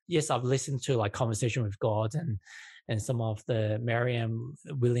 Yes, I've listened to like Conversation with God and some of the Marianne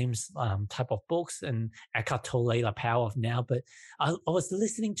Williams type of books and Eckhart Tolle, The Power of Now. But I was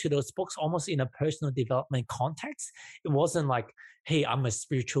listening to those books almost in a personal development context. It wasn't like, hey, I'm a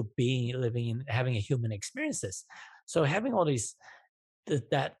spiritual being living in having a human experiences. So having all these,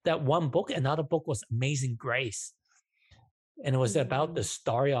 that one book, another book was Amazing Grace. And it was about the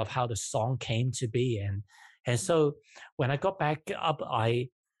story of how the song came to be. And so when I got back up, I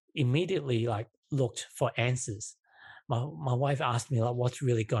immediately like looked for answers. My wife asked me like, what's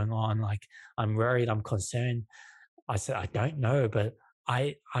really going on? Like, I'm worried, I'm concerned. I said, I don't know, but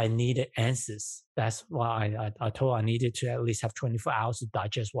I needed answers. That's why I told her I needed to at least have 24 hours to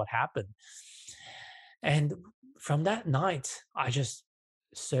digest what happened. And from that night, I just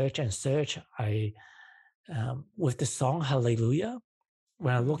search and search. With the song Hallelujah,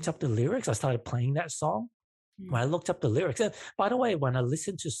 when I looked up the lyrics, I started playing that song. When I looked up the lyrics, and by the way, when I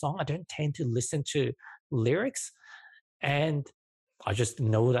listen to song, I don't tend to listen to lyrics, and I just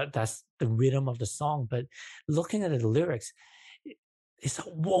know that that's the rhythm of the song. But looking at the lyrics, it's like,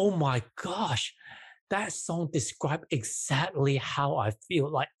 oh my gosh, that song described exactly how I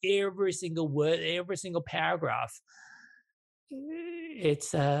feel. Like every single word, every single paragraph. It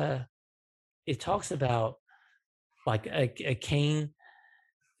talks about like a king,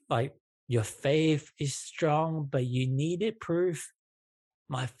 like your faith is strong, but you needed proof.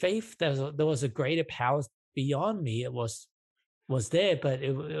 My faith, there was a greater power beyond me. It was there, but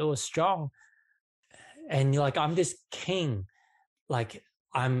it was strong. And like, I'm this king, like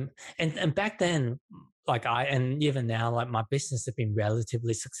and back then, like and even now, like my business has been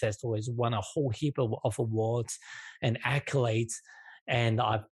relatively successful. It's won a whole heap of awards and accolades. And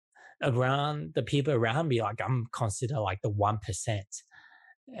I've, around the people around me, like I'm considered like the 1%.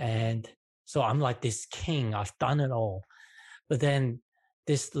 And so I'm like this king, I've done it all. But then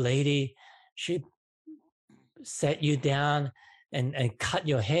this lady, she set you down and cut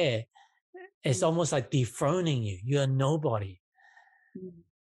your hair. It's almost like dethroning you. You're nobody.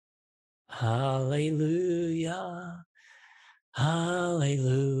 Hallelujah,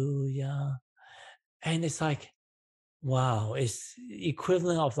 hallelujah. And it's like, wow, it's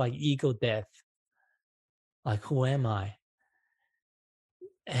equivalent of like ego death. Like, who am I?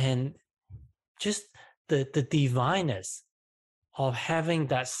 And just the divineness of having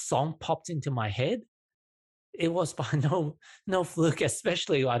that song popped into my head. It was by no fluke,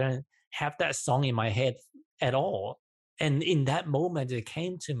 especially I don't have that song in my head at all. And in that moment, it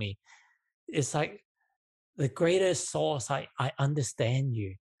came to me. It's like the greatest source. I understand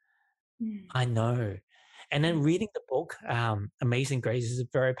you. I know. And then reading the book, Amazing Grace, is a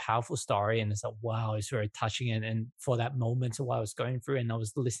very powerful story. And it's like, wow, it's very touching. And for that moment while I was going through and I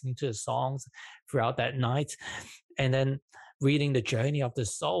was listening to the songs throughout that night, and then reading the journey of the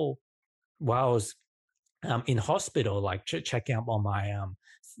soul while I was in hospital, like checking up on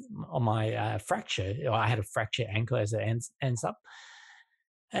my fracture. I had a fractured ankle as it ends up.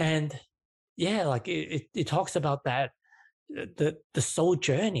 And yeah, like it talks about that, the soul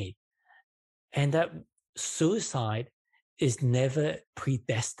journey, and that suicide is never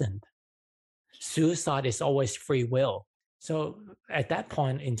predestined. Suicide is always free will. So at that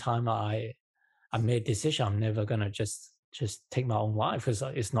point in time, I made a decision. I'm never gonna just take my own life because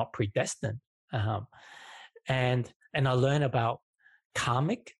it's not predestined. And I learned about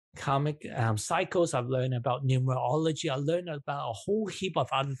karmic cycles. I've learned about numerology. I learned about a whole heap of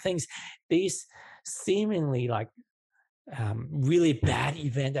other things. These seemingly like really bad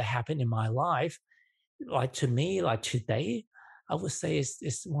event that happened in my life, like to me, like today, I would say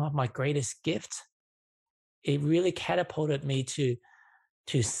it's one of my greatest gifts. It really catapulted me to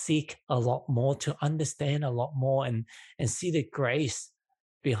seek a lot more, to understand a lot more, and see the grace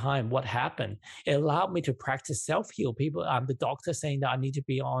behind what happened. It allowed me to practice self-heal. People, the doctor saying that I need to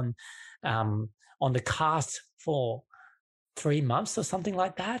be on the cast for 3 months or something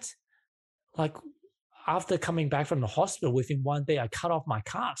like that. Like after coming back from the hospital, within 1 day, I cut off my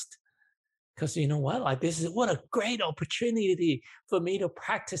cast. Because you know what, like this is what a great opportunity for me to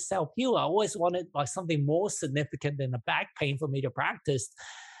practice self-heal. I always wanted like something more significant than a back pain for me to practice.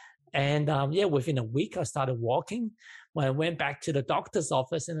 And yeah, within a week, I started walking. When I went back to the doctor's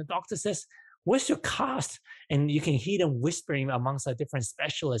office, and the doctor says, "Where's your cast?" And you can hear them whispering amongst the different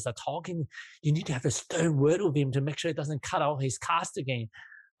specialists are talking. You need to have a stern word with him to make sure it doesn't cut out his cast again.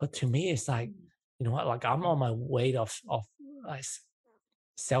 But to me, it's like, you know what, like I'm on my way of like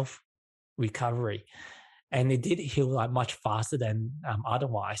self recovery, and it did heal like much faster than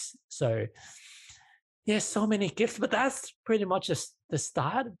otherwise. So yeah, so many gifts, but that's pretty much just the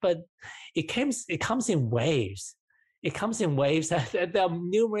start. But it comes in waves. It comes in waves. There are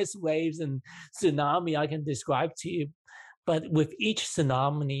numerous waves and tsunami I can describe to you. But with each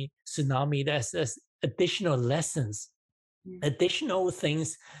tsunami, there's additional lessons, additional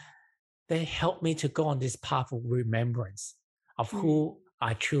things that help me to go on this path of remembrance of who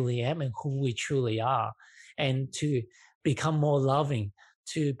I truly am and who we truly are, and to become more loving,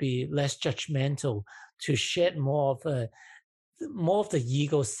 to be less judgmental, to shed more of the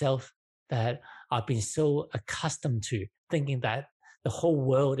ego self that I've been so accustomed to, thinking that the whole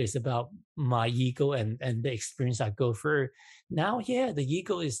world is about my ego and the experience I go through. Now, yeah, the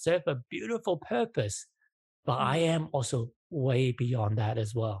ego is serve a beautiful purpose, but I am also way beyond that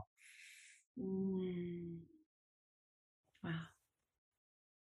as well. Wow.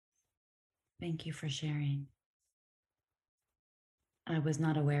 Thank you for sharing. I was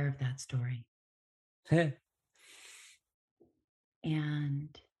not aware of that story. And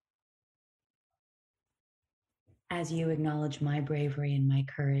as you acknowledge my bravery and my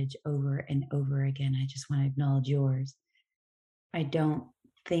courage over and over again, I just want to acknowledge yours. I don't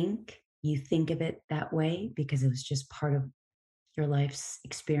think you think of it that way because it was just part of your life's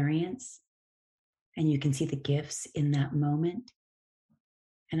experience. And you can see the gifts in that moment.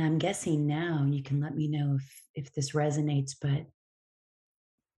 And I'm guessing now, you can let me know if this resonates, but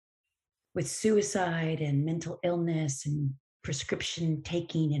with suicide and mental illness and prescription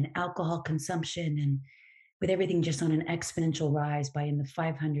taking and alcohol consumption, and with everything just on an exponential rise by in the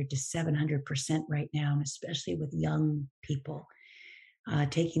 500 to 700% right now, and especially with young people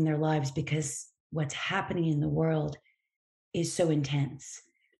taking their lives because what's happening in the world is so intense.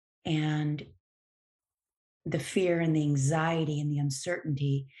 And the fear and the anxiety and the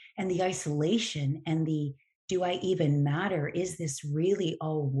uncertainty and the isolation and the do I even matter? Is this really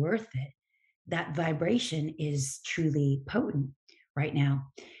all worth it? That vibration is truly potent right now.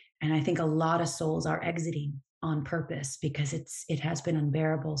 And I think a lot of souls are exiting on purpose because it has been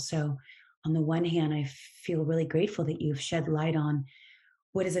unbearable. So on the one hand, I feel really grateful that you've shed light on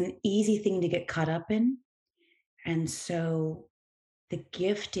what is an easy thing to get caught up in. And so the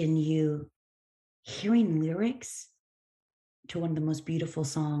gift in you hearing lyrics to one of the most beautiful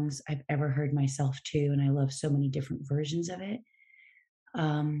songs I've ever heard myself too, and I love so many different versions of it.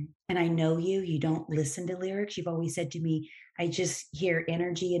 And I know you don't listen to lyrics. You've always said to me, I just hear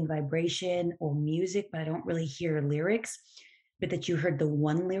energy and vibration or music, but I don't really hear lyrics. But that you heard the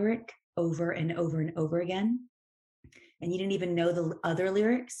one lyric over and over and over again, and you didn't even know the other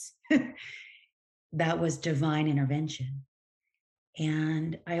lyrics. That was divine intervention.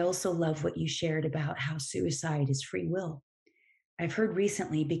 And I also love what you shared about how suicide is free will. I've heard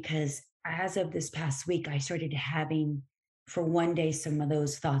recently, because as of this past week, I started having for one day some of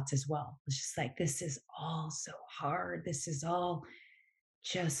those thoughts as well. It's just like, this is all so hard. This is all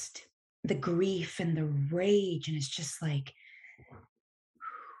just the grief and the rage. And it's just like,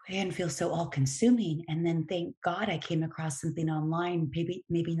 and feels so all consuming. And then thank God I came across something online,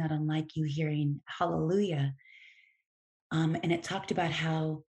 maybe not unlike you hearing hallelujah. And it talked about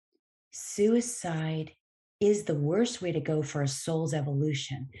how suicide is the worst way to go for a soul's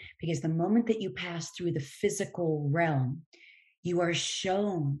evolution, because the moment that you pass through the physical realm, you are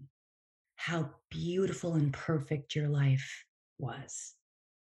shown how beautiful and perfect your life was.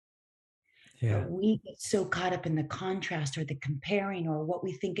 Yeah. But we get so caught up in the contrast or the comparing or what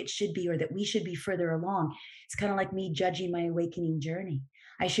we think it should be, or that we should be further along. It's kind of like me judging my awakening journey.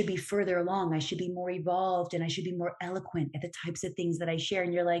 I should be further along. I should be more evolved, and I should be more eloquent at the types of things that I share.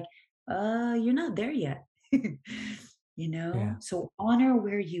 And you're like, you're not there yet. Yeah. So honor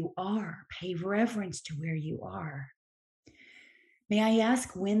where you are, pay reverence to where you are. May I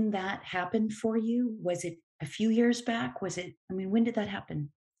ask when that happened for you? Was it a few years back? When did that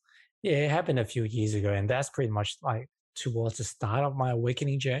happen? Yeah, it happened a few years ago, and that's pretty much like towards the start of my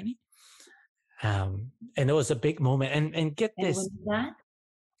awakening journey. And it was a big moment. And get And when this, was that?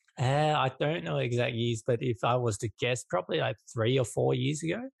 I don't know exact years, but if I was to guess, probably like 3 or 4 years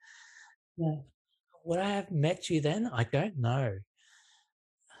ago. Yeah. Would I have met you then? I don't know.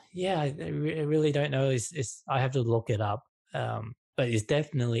 Yeah, I really don't know. I have to look it up. But it's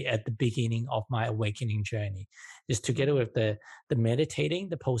definitely at the beginning of my awakening journey, just together with the meditating,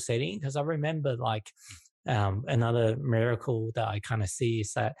 the pulsating. Because I remember like another miracle that I kind of see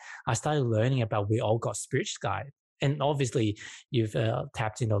is that I started learning about we all got spirit guide. And obviously, you've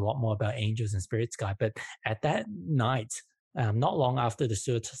tapped into a lot more about angels and spirit guide. But at that night, not long after the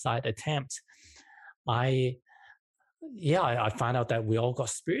suicide attempt, I find out that we all got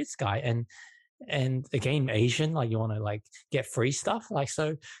spirits guide. And again, Asian, like you want to like get free stuff, like,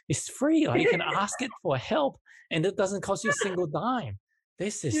 so it's free, like you can ask it for help and it doesn't cost you a single dime.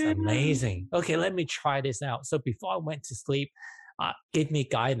 This is amazing. Okay, let me try this out. So before I went to sleep, give me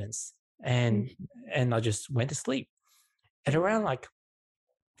guidance, and I just went to sleep. At around like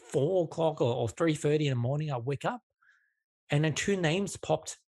 4 o'clock or 3:30 in the morning, I wake up and then two names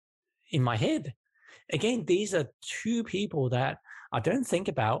popped in my head. Again, these are two people that I don't think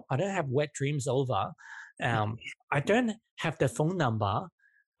about. I don't have wet dreams over. I don't have their phone number.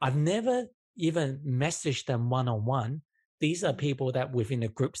 I've never even messaged them one-on-one. These are people that within the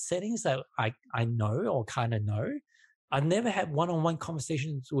group settings that I know or kind of know. I've never had one-on-one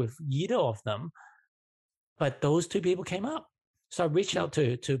conversations with either of them, but those two people came up. So I reached out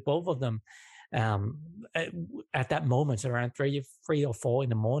to both of them at that moment, around 3 or 4 in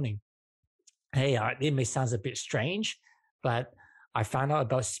the morning. Hey, it may sound a bit strange, but I found out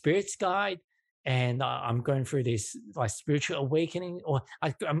about Spirit's Guide, and I'm going through this like spiritual awakening, or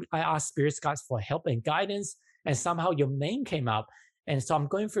I asked Spirit's Guides for help and guidance, and somehow your name came up. And so I'm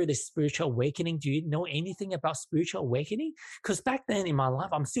going through this spiritual awakening. Do you know anything about spiritual awakening? Because back then in my life,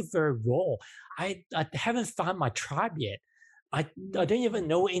 I'm still very raw. I haven't found my tribe yet. I don't even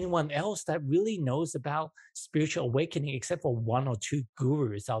know anyone else that really knows about spiritual awakening except for one or two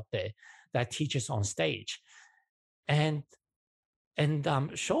gurus out there that teaches on stage. And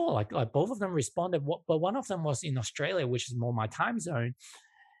sure, like both of them responded, but one of them was in Australia, which is more my time zone.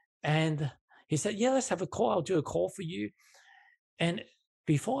 And he said, yeah, let's have a call. I'll do a call for you. And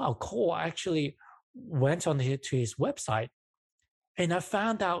before our call, I actually went on to his website, and I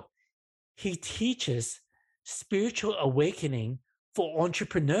found out he teaches spiritual awakening for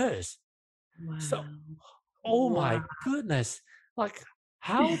entrepreneurs. Wow. So, oh my goodness, like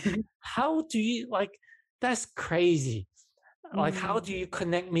how do you, like, that's crazy. Like, how do you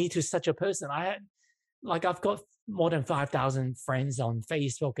connect me to such a person? I've got more than 5,000 friends on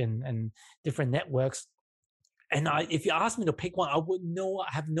Facebook and different networks. And if you ask me to pick one, I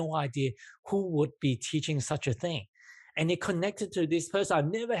have no idea who would be teaching such a thing. And it connected to this person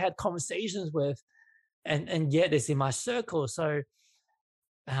I've never had conversations with, and yet it's in my circle. So,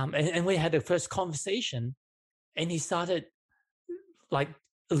 and we had the first conversation, and he started like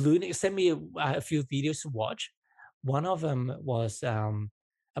send me a few videos to watch. One of them was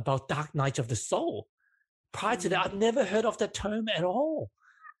about Dark Night of the Soul. Prior to that, I'd never heard of the term at all.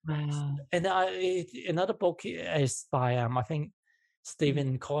 Wow. And another book is by I think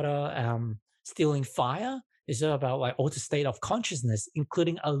Stephen Cotter, Stealing Fire, is about like all the state of consciousness,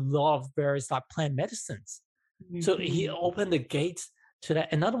 including a lot of various like plant medicines. So he opened the gates to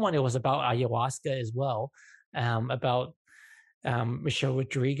that. Another one, it was about ayahuasca as well, about Michelle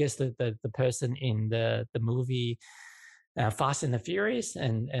Rodriguez, the person in the movie Fast and the Furious,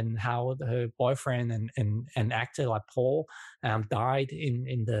 and how her boyfriend and actor like Paul died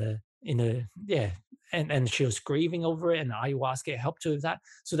in the and she was grieving over it, and ayahuasca helped her with that.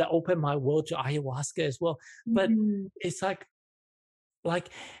 So that opened my world to ayahuasca as well. But it's like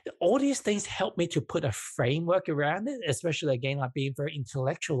all these things help me to put a framework around it, especially again, like being very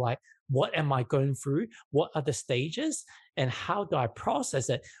intellectual, like what am I going through? What are the stages? And how do I process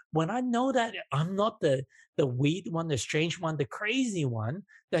it? When I know that I'm not the weird one, the strange one, the crazy one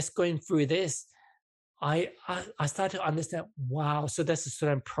that's going through this, I start to understand, wow, so that's a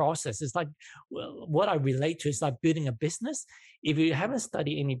certain process. It's like, well, what I relate to is like building a business. If you haven't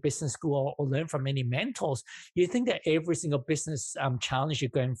studied any business school or learned from any mentors, you think that every single business challenge you're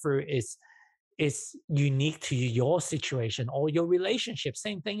going through is unique to your situation or your relationship.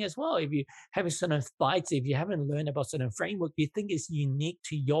 Same thing as well. If you having certain fights, if you haven't learned about certain framework, you think it's unique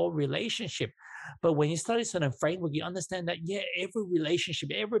to your relationship. But when you study certain framework, you understand that, yeah, every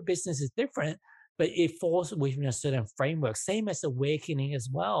relationship, every business is different, but it falls within a certain framework. Same as awakening as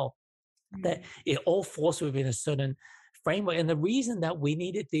well, that it all falls within a certain framework. And the reason that we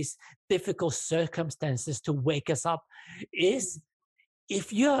needed these difficult circumstances to wake us up is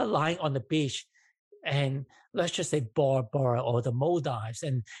if you're lying on the beach and let's just say Bora Bora or the Maldives,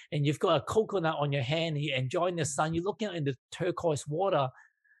 and you've got a coconut on your hand, and you're enjoying the sun, you're looking in the turquoise water,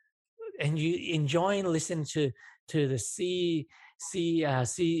 and you enjoying listening to the sea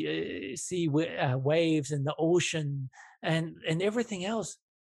waves and the ocean and everything else.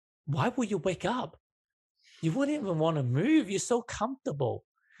 Why would you wake up? You wouldn't even want to move. You're so comfortable.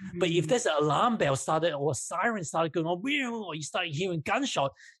 But if there's an alarm bell started or a siren started going on, or you start hearing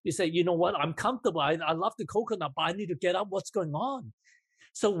gunshot, you say, you know what, I'm comfortable. I love the coconut, but I need to get up. What's going on?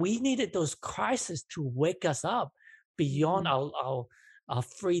 So we needed those crises to wake us up beyond our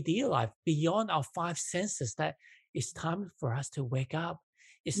 3D life, beyond our five senses, that it's time for us to wake up.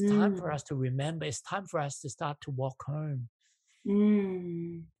 It's time for us to remember. It's time for us to start to walk home.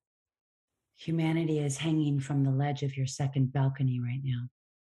 Humanity is hanging from the ledge of your second balcony right now.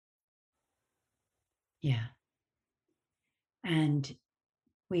 Yeah. And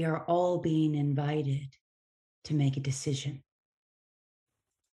we are all being invited to make a decision.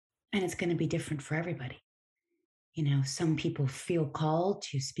 And it's going to be different for everybody. You know, some people feel called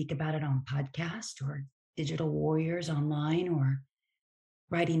to speak about it on podcast or digital warriors online or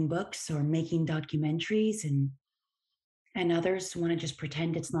writing books or making documentaries, and others want to just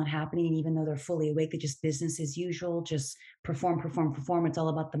pretend it's not happening, even though they're fully awake. They're just business as usual, just perform. It's all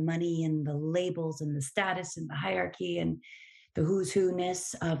about the money and the labels and the status and the hierarchy and the who's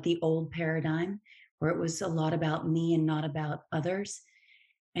who-ness of the old paradigm, where it was a lot about me and not about others.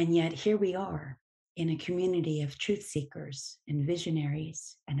 And yet here we are in a community of truth seekers and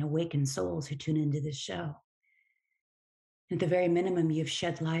visionaries and awakened souls who tune into this show. At the very minimum, you've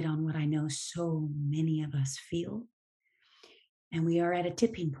shed light on what I know so many of us feel. And we are at a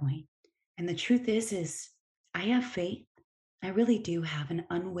tipping point. And the truth is I have faith. I really do have an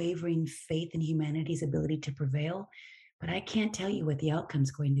unwavering faith in humanity's ability to prevail. But I can't tell you what the outcome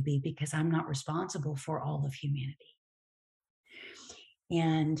is going to be because I'm not responsible for all of humanity.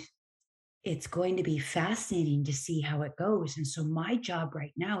 And it's going to be fascinating to see how it goes. And so my job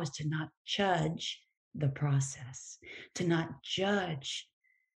right now is to not judge the process, to not judge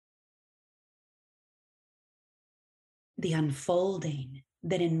the unfolding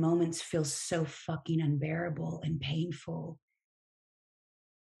that in moments feels so fucking unbearable and painful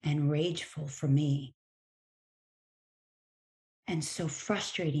and rageful for me. And so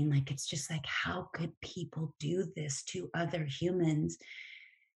frustrating, like it's just like, how could people do this to other humans?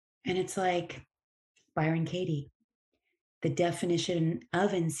 And it's like, Byron Katie, the definition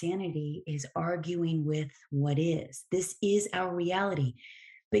of insanity is arguing with what is. This is our reality.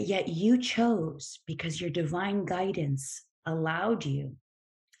 But yet you chose, because your divine guidance allowed you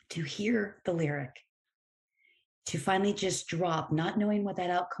to hear the lyric, to finally just drop, not knowing what that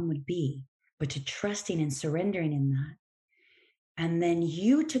outcome would be, but to trusting and surrendering in that. And then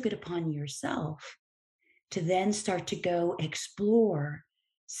you took it upon yourself to then start to go explore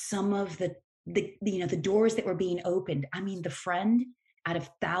some of the doors that were being opened. I mean, the friend out of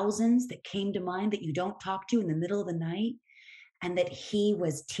thousands that came to mind that you don't talk to in the middle of the night, and that he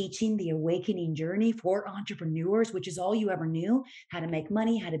was teaching the awakening journey for entrepreneurs, which is all you ever knew, how to make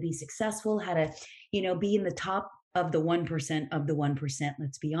money, how to be successful, how to, be in the top of the 1% of the 1%,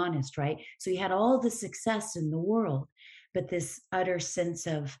 let's be honest, right? So he had all the success in the world, but this utter sense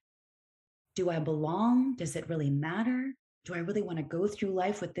of, do I belong? Does it really matter? Do I really want to go through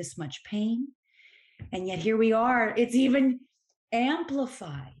life with this much pain? And yet here we are. It's even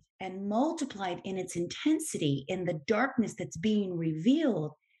amplified and multiplied in its intensity in the darkness that's being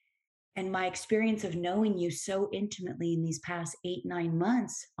revealed. And my experience of knowing you so intimately in these past 8, 9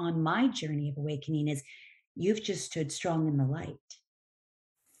 months on my journey of awakening is you've just stood strong in the light.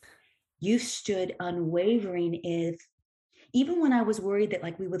 You've stood unwavering. If even when I was worried that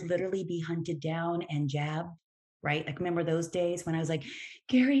like we would literally be hunted down and jabbed, right? Like remember those days when I was like,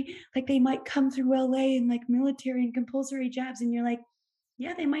 Gary, like they might come through LA and like military and compulsory jabs. And you're like,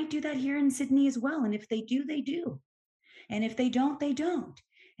 yeah, they might do that here in Sydney as well. And if they do, they do. And if they don't, they don't.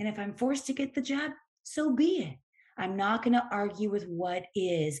 And if I'm forced to get the jab, so be it. I'm not going to argue with what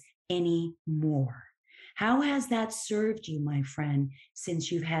is anymore. How has that served you, my friend,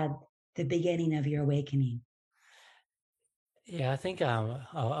 since you've had the beginning of your awakening? Yeah, I think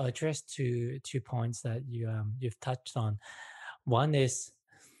I'll address two points that you've touched on. One is,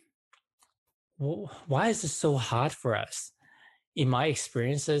 why is it so hard for us? In my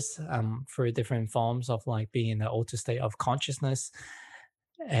experiences, through different forms of like being in the altered state of consciousness,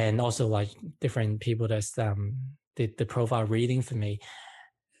 and also like different people that's did the profile reading for me,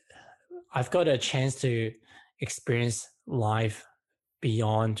 I've got a chance to experience life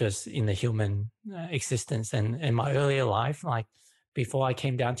beyond just in the human existence. And in my earlier life, like before I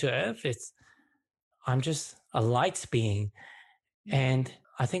came down to earth, I'm just a light being. And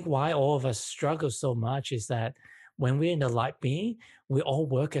I think why all of us struggle so much is that when we're in the light being, we all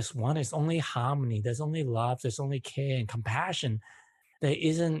work as one. There's only harmony. There's only love. There's only care and compassion. There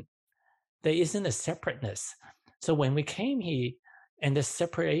isn't a separateness. So when we came here and there's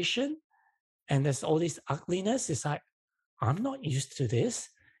separation and there's all this ugliness, it's like, I'm not used to this.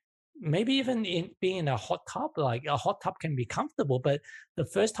 Maybe even in being in a hot tub, like a hot tub can be comfortable, but the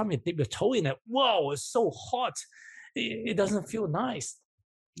first time you dip your toe in it, whoa, it's so hot. It doesn't feel nice.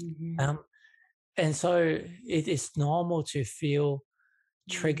 Mm-hmm. And so it is normal to feel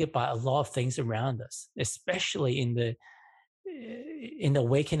triggered by a lot of things around us, especially in the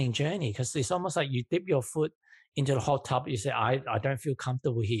awakening journey, because it's almost like you dip your foot into the hot tub, you say, I don't feel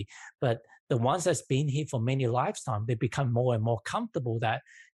comfortable here. But the ones that's been here for many lifetimes, they become more and more comfortable that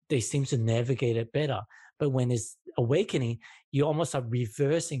they seem to navigate it better. But when it's awakening, you almost are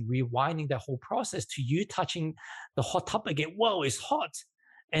reversing, rewinding the whole process to you touching the hot tub again. Whoa, it's hot.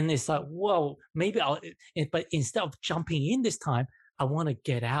 And it's like, whoa, maybe but instead of jumping in this time, I want to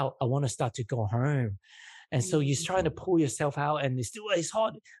get out. I want to start to go home. And so you're trying to pull yourself out and it's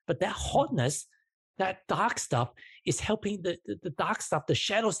hot. But that hotness, that dark stuff is helping the dark stuff, the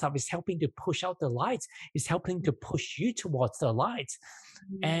shadow stuff is helping to push out the lights. It's helping to push you towards the light.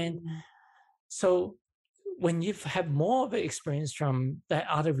 And so when you've had more of an experience from that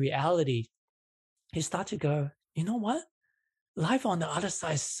other reality, you start to go, you know what? Life on the other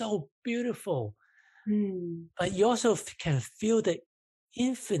side is so beautiful. But you also can feel the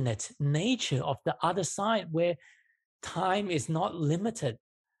infinite nature of the other side where time is not limited.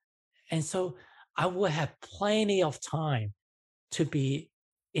 And so I will have plenty of time to be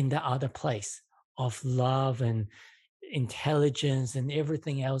in the other place of love and intelligence and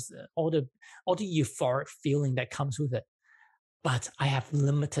everything else, all the euphoric feeling that comes with it. But I have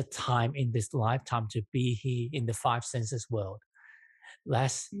limited time in this lifetime to be here in the five senses world.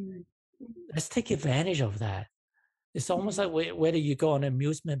 Let's take advantage of that. It's almost like whether you go on an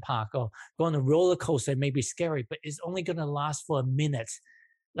amusement park or go on a roller coaster, it may be scary, but it's only going to last for a minute.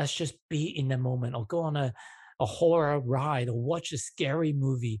 Let's just be in the moment, or go on a horror ride or watch a scary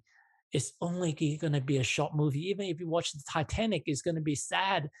movie. It's only going to be a short movie. Even if you watch the Titanic, it's going to be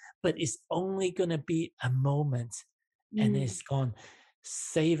sad, but it's only going to be a moment and it's gone.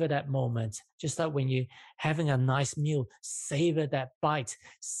 Savor that moment. Just like when you're having a nice meal, savor that bite,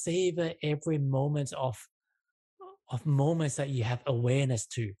 savor every moment of moments that you have awareness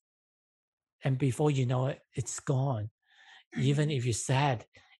to. And before you know it, it's gone. Even if you're sad,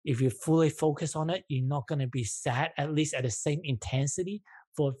 if you fully focus on it, you're not going to be sad, at least at the same intensity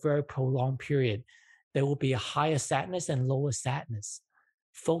for a very prolonged period. There will be a higher sadness and lower sadness.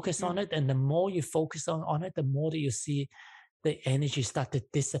 Focus on it. And the more you focus on it, the more that you see the energy start to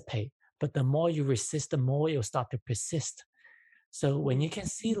dissipate. But the more you resist, the more it will start to persist. So when you can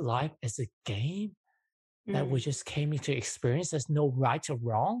see life as a game that we just came into experience, there's no right or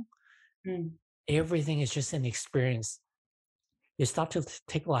wrong. Everything is just an experience. you start to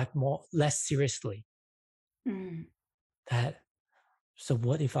take life less seriously. Mm. So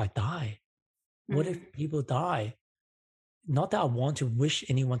what if I die? What if people die? Not that I want to wish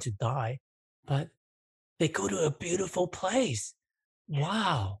anyone to die, but they go to a beautiful place.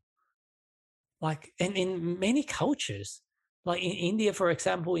 Wow. Like, and in many cultures, like in India, for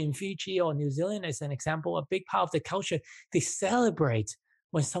example, in Fiji or New Zealand, as an example, a big part of the culture, they celebrate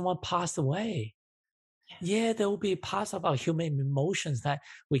when someone passed away. Yeah, there will be parts of our human emotions that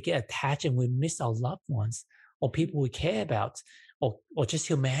we get attached and we miss our loved ones or people we care about or just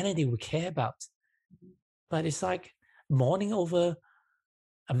humanity we care about. But it's like mourning over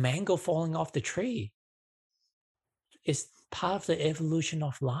a mango falling off the tree. It's part of the evolution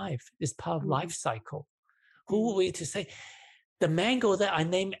of life. It's part of life cycle. Who are we to say, the mango that I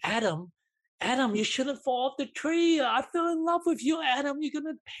named Adam, you shouldn't fall off the tree. I fell in love with you, Adam. You're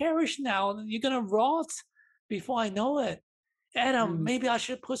going to perish now. You're going to rot before I know it. Adam, maybe I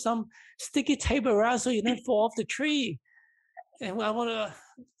should put some sticky tape around so you don't fall off the tree. And I want to,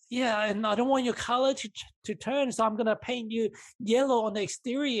 and I don't want your color to turn, so I'm going to paint you yellow on the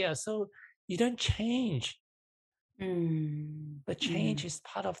exterior so you don't change. But change is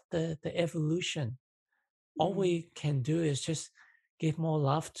part of the evolution. All we can do is just give more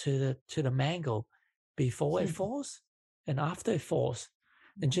love to the mango before it falls and after it falls,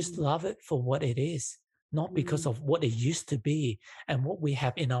 and just love it for what it is, not because of what it used to be and what we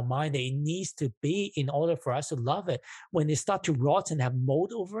have in our mind that it needs to be in order for us to love it. When it starts to rot and have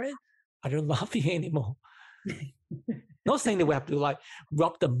mold over it, I don't love you anymore. Not saying that we have to like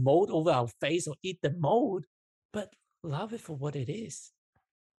rub the mold over our face or eat the mold, but love it for what it is.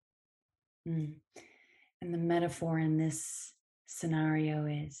 And the metaphor in this scenario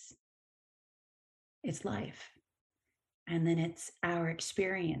is it's life. And then it's our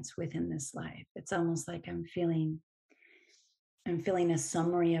experience within this life. It's almost like I'm feeling a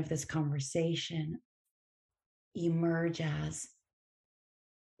summary of this conversation emerge as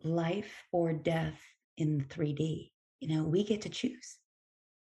life or death in 3D. You know, we get to choose.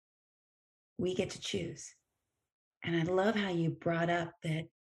 We get to choose. And I love how you brought up that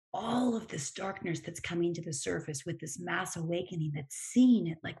all of this darkness that's coming to the surface with this mass awakening that's seeing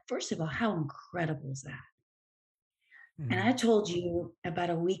it. Like, first of all, how incredible is that? And I told you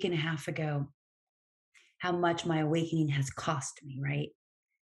about a week and a half ago how much my awakening has cost me, right?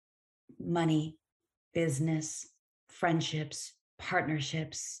 Money, business, friendships,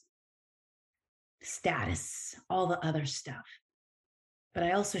 partnerships, status, all the other stuff. But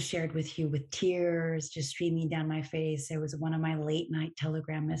I also shared with you with tears just streaming down my face. It was one of my late night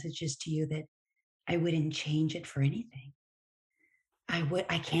telegram messages to you that I wouldn't change it for anything.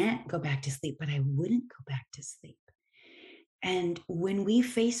 I can't go back to sleep, but I wouldn't go back to sleep. And when we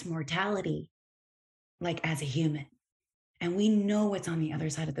face mortality, like as a human, and we know what's on the other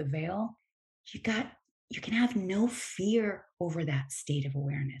side of the veil, you can have no fear over that state of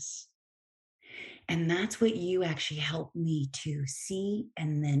awareness. And that's what you actually helped me to see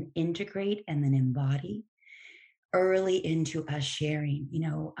and then integrate and then embody early into us sharing. You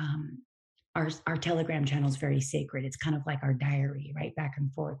know, our Telegram channel is very sacred. It's kind of like our diary, right? Back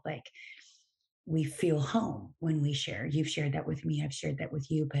and forth. Like, we feel home when we share. You've shared that with me. I've shared that with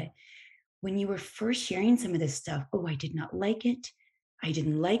you. But when you were first sharing some of this stuff, oh, I did not like it. I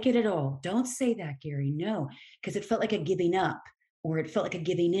didn't like it at all. Don't say that, Gary. No, because it felt like a giving up or it felt like a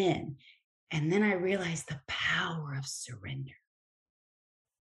giving in. And then I realized the power of surrender,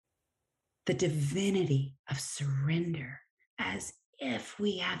 the divinity of surrender, as if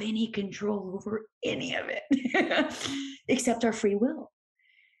we have any control over any of it except our free will.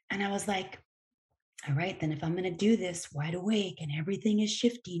 And I was like, all right, then if I'm going to do this wide awake and everything is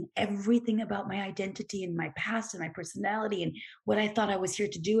shifting, everything about my identity and my past and my personality and what I thought I was here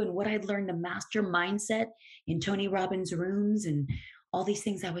to do and what I'd learned to master mindset in Tony Robbins' rooms and all these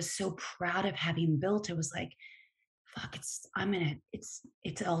things I was so proud of having built, I was like, fuck, it's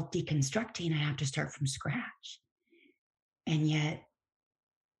all deconstructing. I have to start from scratch. And yet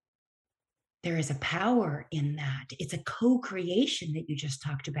there is a power in that. It's a co-creation that you just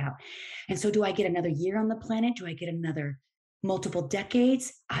talked about. And so do I get another year on the planet? Do I get another multiple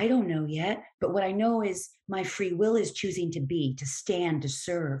decades? I don't know yet. But what I know is my free will is choosing to be, to stand, to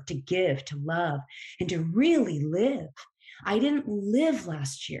serve, to give, to love, and to really live. I didn't live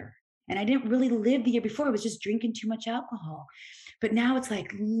last year. And I didn't really live the year before. I was just drinking too much alcohol. But now it's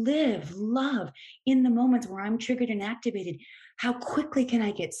like live, love in the moments where I'm triggered and activated. How quickly can I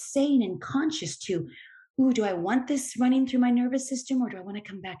get sane and conscious to, ooh, do I want this running through my nervous system or do I want to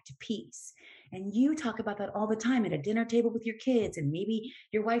come back to peace? And you talk about that all the time at a dinner table with your kids, and maybe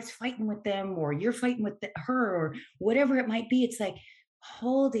your wife's fighting with them, or you're fighting with her, or whatever it might be. It's like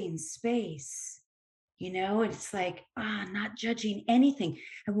holding space. It's like, not judging anything.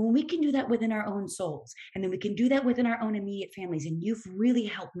 And when we can do that within our own souls, and then we can do that within our own immediate families, and you've really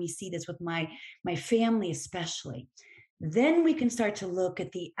helped me see this with my family, especially, then we can start to look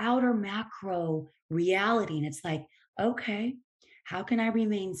at the outer macro reality. And it's like, okay, how can I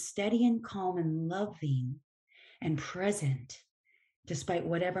remain steady and calm and loving and present despite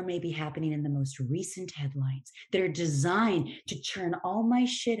whatever may be happening in the most recent headlines that are designed to churn all my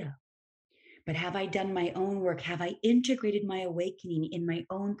shit up? But have I done my own work? Have I integrated my awakening in my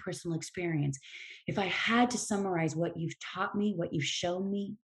own personal experience? If I had to summarize what you've taught me, what you've shown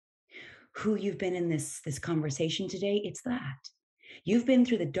me, who you've been in this conversation today, it's that. You've been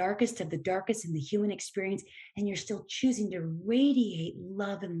through the darkest of the darkest in the human experience, and you're still choosing to radiate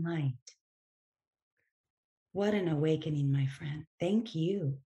love and light. What an awakening, my friend. Thank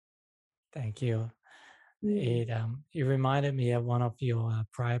you. Thank you. It reminded me of one of your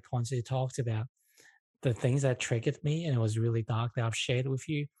prior points you talked about, the things that triggered me, and it was really dark, that I've shared with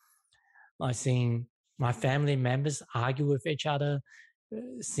you. Like seeing my family members argue with each other,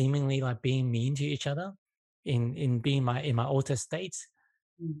 seemingly like being mean to each other in being in my altered states.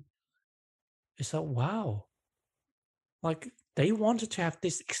 It's like, wow, like they wanted to have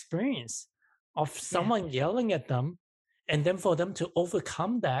this experience of someone yelling at them, and then for them to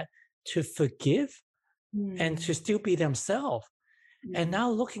overcome that, to forgive and to still be themselves. And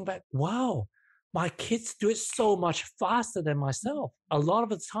now looking back, wow, my kids do it so much faster than myself a lot of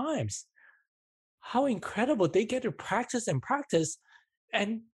the times. How incredible. They get to practice and practice,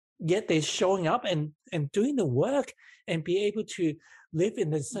 and yet they're showing up and doing the work and be able to live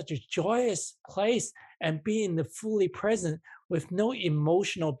in such a joyous place and be in the fully present with no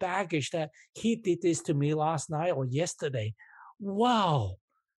emotional baggage that he did this to me last night or yesterday. Wow.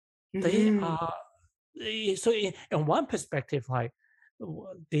 They are. So in one perspective, like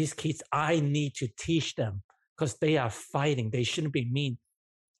these kids, I need to teach them because they are fighting. They shouldn't be mean.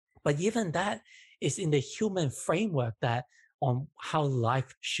 But even that is in the human framework that on how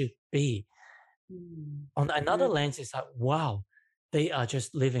life should be. On another lens, it's like, wow, they are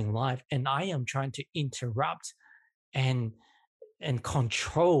just living life, and I am trying to interrupt and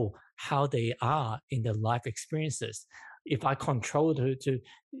control how they are in their life experiences. If I control to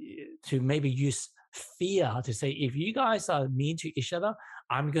maybe use fear to say, if you guys are mean to each other,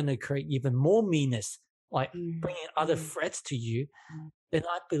 I'm going to create even more meanness, like bringing other threats to you, then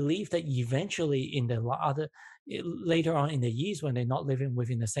I believe that eventually in the later on in the years, when they're not living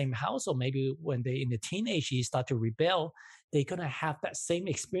within the same house, or maybe when they're in the teenage years start to rebel, they're going to have that same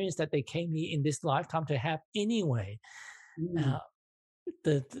experience that they came here in this lifetime to have anyway.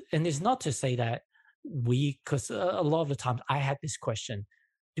 And it's not to say that because a lot of the times I had this question,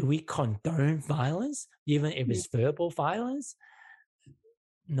 do we condone violence, even if it's verbal violence?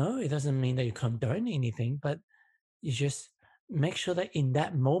 No, it doesn't mean that you condone anything, but you just make sure that in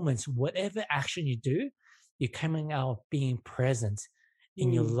that moment, whatever action you do, you're coming out being present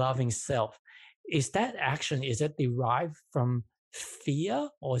in your loving self. Is that action, is it derived from fear,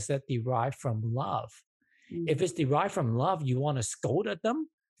 or is that derived from love? If it's derived from love, you want to scold at them,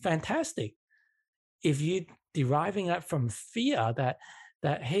 fantastic. If you're deriving that from fear, that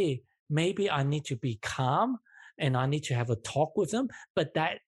hey, maybe I need to be calm and I need to have a talk with them, but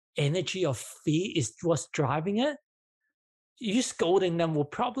that energy of fear is what's driving it, you scolding them will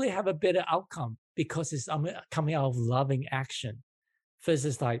probably have a better outcome because it's coming out of loving action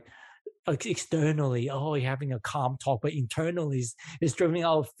versus like externally, oh, you're having a calm talk, but internally is driven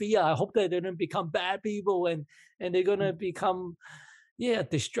out of fear. I hope that they don't become bad people and they're going to become,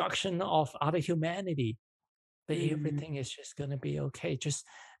 destruction of other humanity. But everything is just going to be okay. Just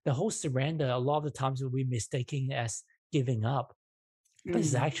the whole surrender, a lot of the times we're mistaking as giving up, but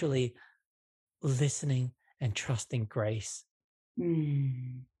it's actually listening and trusting grace.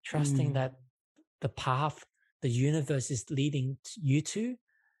 Trusting that the path the universe is leading you to,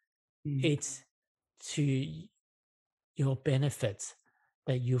 it's to your benefits,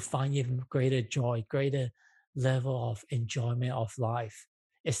 that you find even greater joy, greater level of enjoyment of life,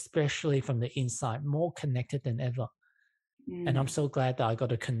 especially from the inside, more connected than ever. And I'm so glad that I got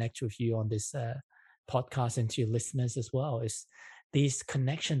to connect with you on this podcast, and to your listeners as well. Is this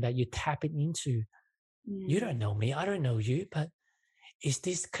connection that you're tapping into. You don't know me, I don't know you, but is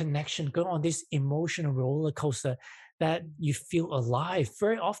this connection going on this emotional roller coaster that you feel alive?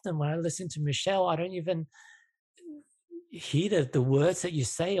 Very often when I listen to Michelle, I don't even hear the words that you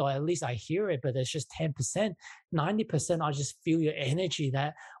say, or at least I hear it, but it's just 10%, 90%. I just feel your energy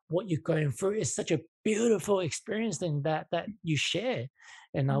that, what you're going through is such a beautiful experience thing that you share.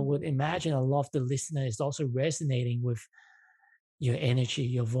 And I would imagine a lot of the listener is also resonating with your energy,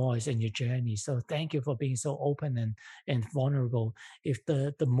 your voice, and your journey. So thank you for being so open and vulnerable. If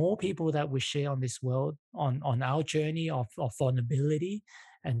the more people that we share on this world, on our journey of vulnerability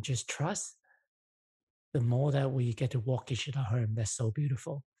and just trust, the more that we get to walk each other home. That's so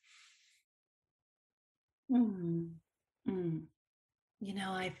beautiful. Mm. Mm. You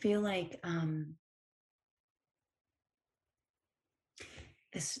know, I feel like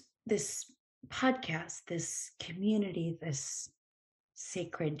this podcast, this community, this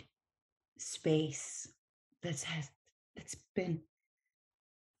sacred space that's been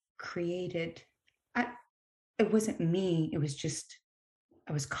created. It wasn't me. It was just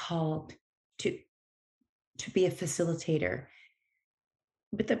I was called to be a facilitator.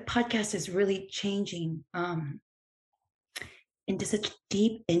 But the podcast is really changing into such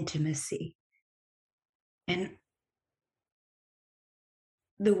deep intimacy, and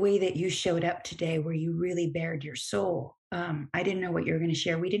the way that you showed up today, where you really bared your soul. I didn't know what you were going to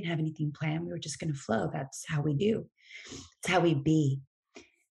share. We didn't have anything planned. We were just going to flow. That's how we do. It's how we be.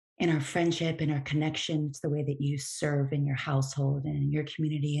 In our friendship, in our connection, it's the way that you serve in your household and in your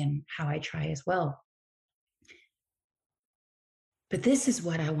community, and how I try as well. But this is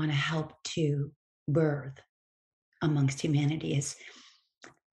what I want to help to birth amongst humanity, is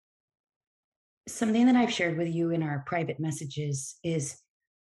something that I've shared with you in our private messages is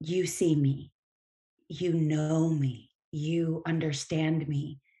you see me, you know me, you understand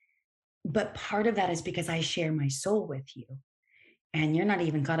me. But part of that is because I share my soul with you. And you're not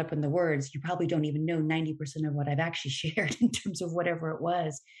even caught up in the words. You probably don't even know 90% of what I've actually shared in terms of whatever it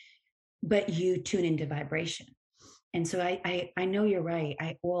was. But you tune into vibration. And so I know you're right.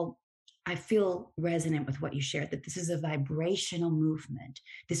 I feel resonant with what you shared, that this is a vibrational movement.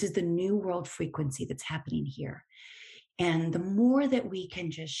 This is the new world frequency that's happening here. And the more that we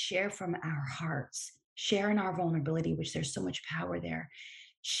can just share from our hearts, share in our vulnerability, which there's so much power there,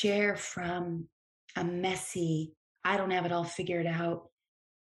 share from a messy, I don't have it all figured out,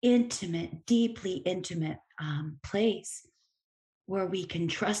 intimate, deeply intimate place where we can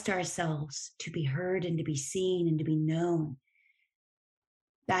trust ourselves to be heard and to be seen and to be known.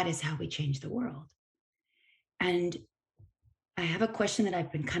 That is how we change the world. And I have a question that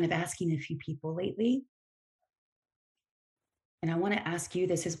I've been kind of asking a few people lately. And I want to ask you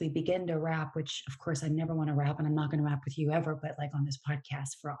this as we begin to wrap, which of course I never want to wrap, and I'm not going to wrap with you ever, but like on this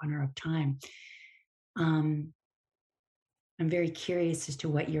podcast for honor of time. I'm very curious as to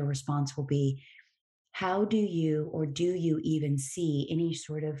what your response will be. How do you, or do you even see any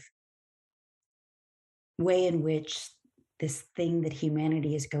sort of way in which this thing that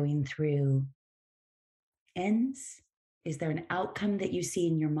humanity is going through ends? Is there an outcome that you see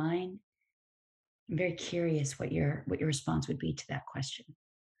in your mind? I'm very curious what your response would be to that question.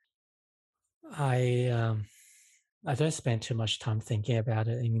 I don't spend too much time thinking about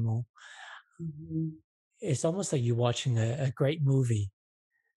it anymore. Mm-hmm. It's almost like you're watching a great movie.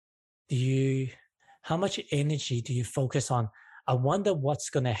 How much energy do you focus on? I wonder what's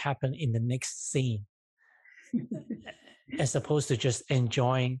going to happen in the next scene, as opposed to just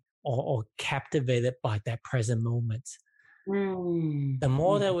enjoying or captivated by that present moment. The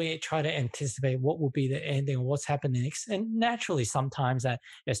more that we try to anticipate what will be the ending or what's happening next, and naturally sometimes that,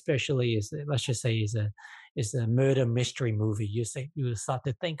 especially let's just say is a murder mystery movie, you start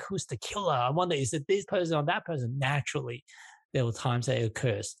to think, who's the killer? I wonder, is it this person or that person? Naturally, there were times that it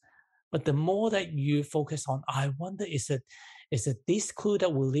occurs. But the more that you focus on, I wonder, is it this clue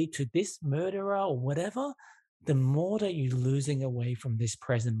that will lead to this murderer or whatever? The more that you're losing away from this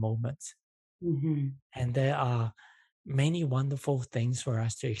present moment. Mm-hmm. And there are many wonderful things for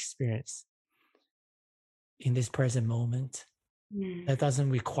us to experience in this present moment that doesn't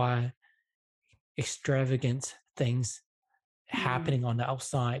require extravagant things happening on the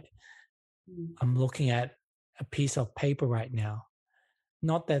outside. I'm looking at a piece of paper right now.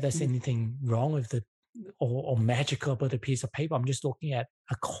 Not that there's anything wrong with it or magical about a piece of paper. I'm just looking at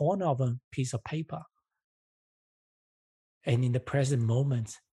a corner of a piece of paper. And in the present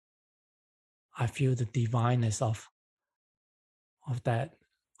moment, I feel the divineness of that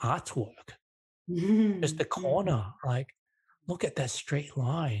artwork. Just the corner, like, look at that straight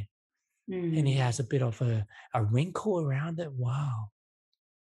line. And it has a bit of a wrinkle around it. Wow.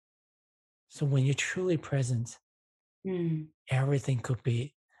 So when you're truly present, everything could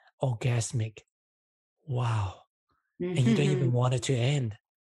be orgasmic. Wow. And you don't even want it to end.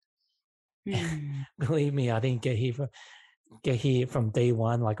 Believe me, I didn't get here from day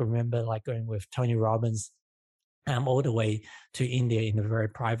one. Like, I remember like going with Tony Robbins all the way to India in a very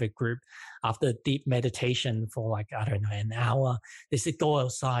private group. After deep meditation for like, I don't know, an hour, they said, go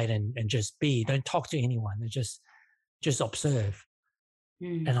outside and just be, don't talk to anyone, and just observe.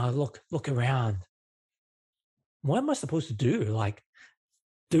 And I look around. What am I supposed to do? Like,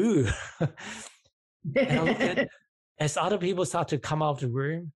 do. And I look at, as other people start to come out of the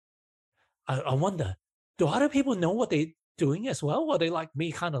room, I wonder, do other people know what they're doing as well? Or are they like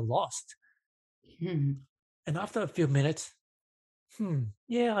me, kind of lost? And after a few minutes,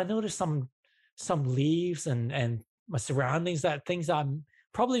 yeah, I noticed some leaves and my surroundings, that things I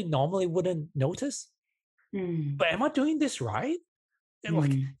probably normally wouldn't notice. But am I doing this right? And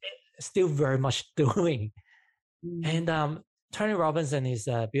like, still very much doing. And Tony Robbins and his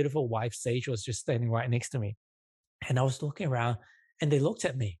beautiful wife, Sage, was just standing right next to me. And I was looking around and they looked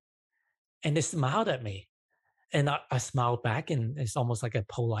at me and they smiled at me. And I smiled back, and it's almost like a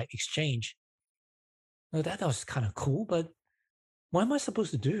polite exchange. Now, that was kind of cool, but what am I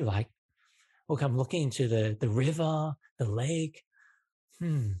supposed to do? Like, look, I'm looking into the river, the lake.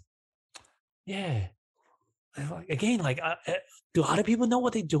 Yeah. Again, like, do other people know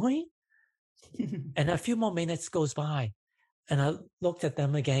what they're doing? And a few more minutes goes by, and I looked at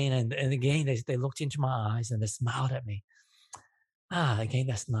them again, and again, they looked into my eyes and they smiled at me. Again,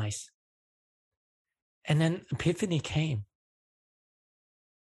 that's nice. And then epiphany came.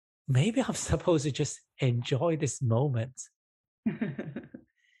 Maybe I'm supposed to just enjoy this moment.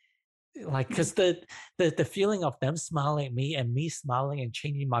 Like, because the feeling of them smiling at me and me smiling and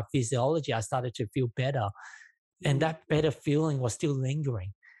changing my physiology, I started to feel better. And that better feeling was still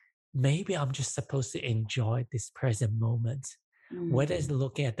lingering. Maybe I'm just supposed to enjoy this present moment. Whether it's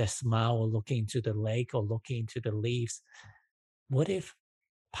looking at the smile or looking into the lake or looking into the leaves. What if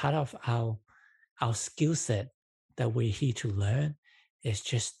part of our skill set that we're here to learn is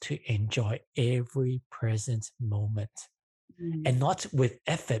just to enjoy every present moment? And not with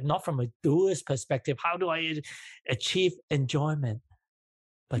effort, not from a doer's perspective. How do I achieve enjoyment?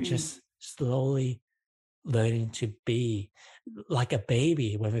 But just slowly learning to be like a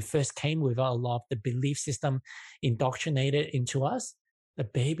baby. When we first came without a lot of the belief system indoctrinated into us, the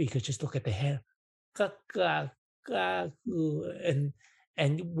baby could just look at the hair,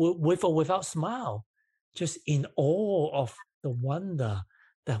 and with or without smile, just in awe of the wonder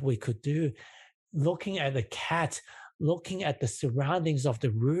that we could do. Looking at the cat, looking at the surroundings of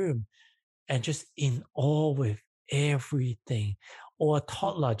the room, and just in awe with everything. Or a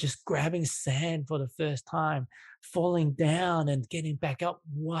toddler just grabbing sand for the first time, falling down and getting back up.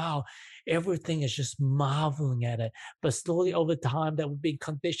 Wow, everything is just marveling at it. But slowly over time, that we've been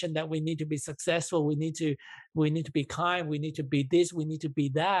conditioned that we need to be successful. We need to be kind. We need to be this. We need to be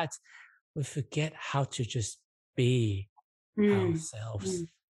that. We forget how to just be ourselves.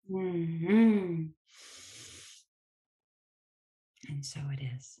 And so it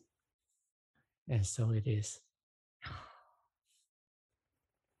is. And so it is.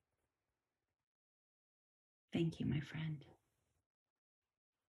 Thank you, my friend.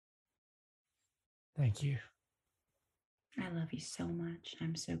 Thank you. I love you so much.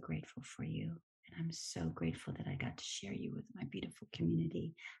 I'm so grateful for you. And I'm so grateful that I got to share you with my beautiful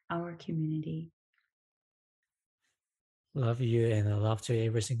community, our community. Love you, and I love to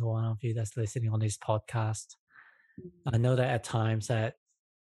every single one of you that's listening on this podcast. I know that at times that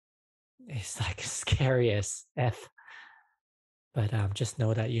it's like scary as F, but just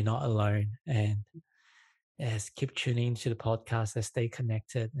know that you're not alone. And yes, keep tuning into the podcast, and stay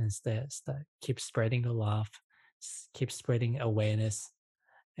connected, and keep spreading the love, keep spreading awareness.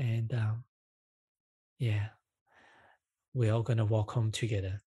 And yeah, we're all going to walk home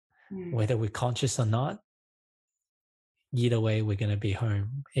together, whether we're conscious or not. Either way, we're going to be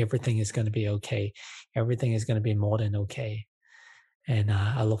home. Everything is going to be okay. Everything is going to be more than okay. And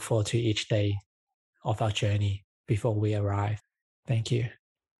I look forward to each day of our journey before we arrive. Thank you.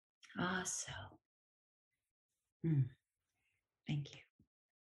 Awesome. Thank you.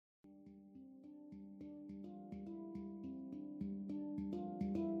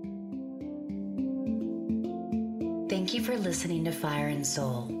 Thank you for listening to Fire and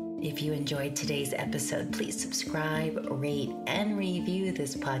Soul. If you enjoyed today's episode, please subscribe, rate, and review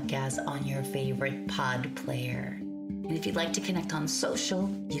this podcast on your favorite pod player. And if you'd like to connect on social,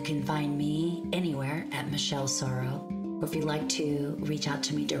 you can find me anywhere at Michelle Sorrow. Or if you'd like to reach out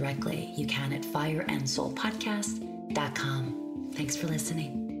to me directly, you can at fireandsoulpodcast.com. Thanks for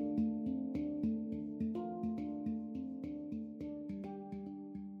listening.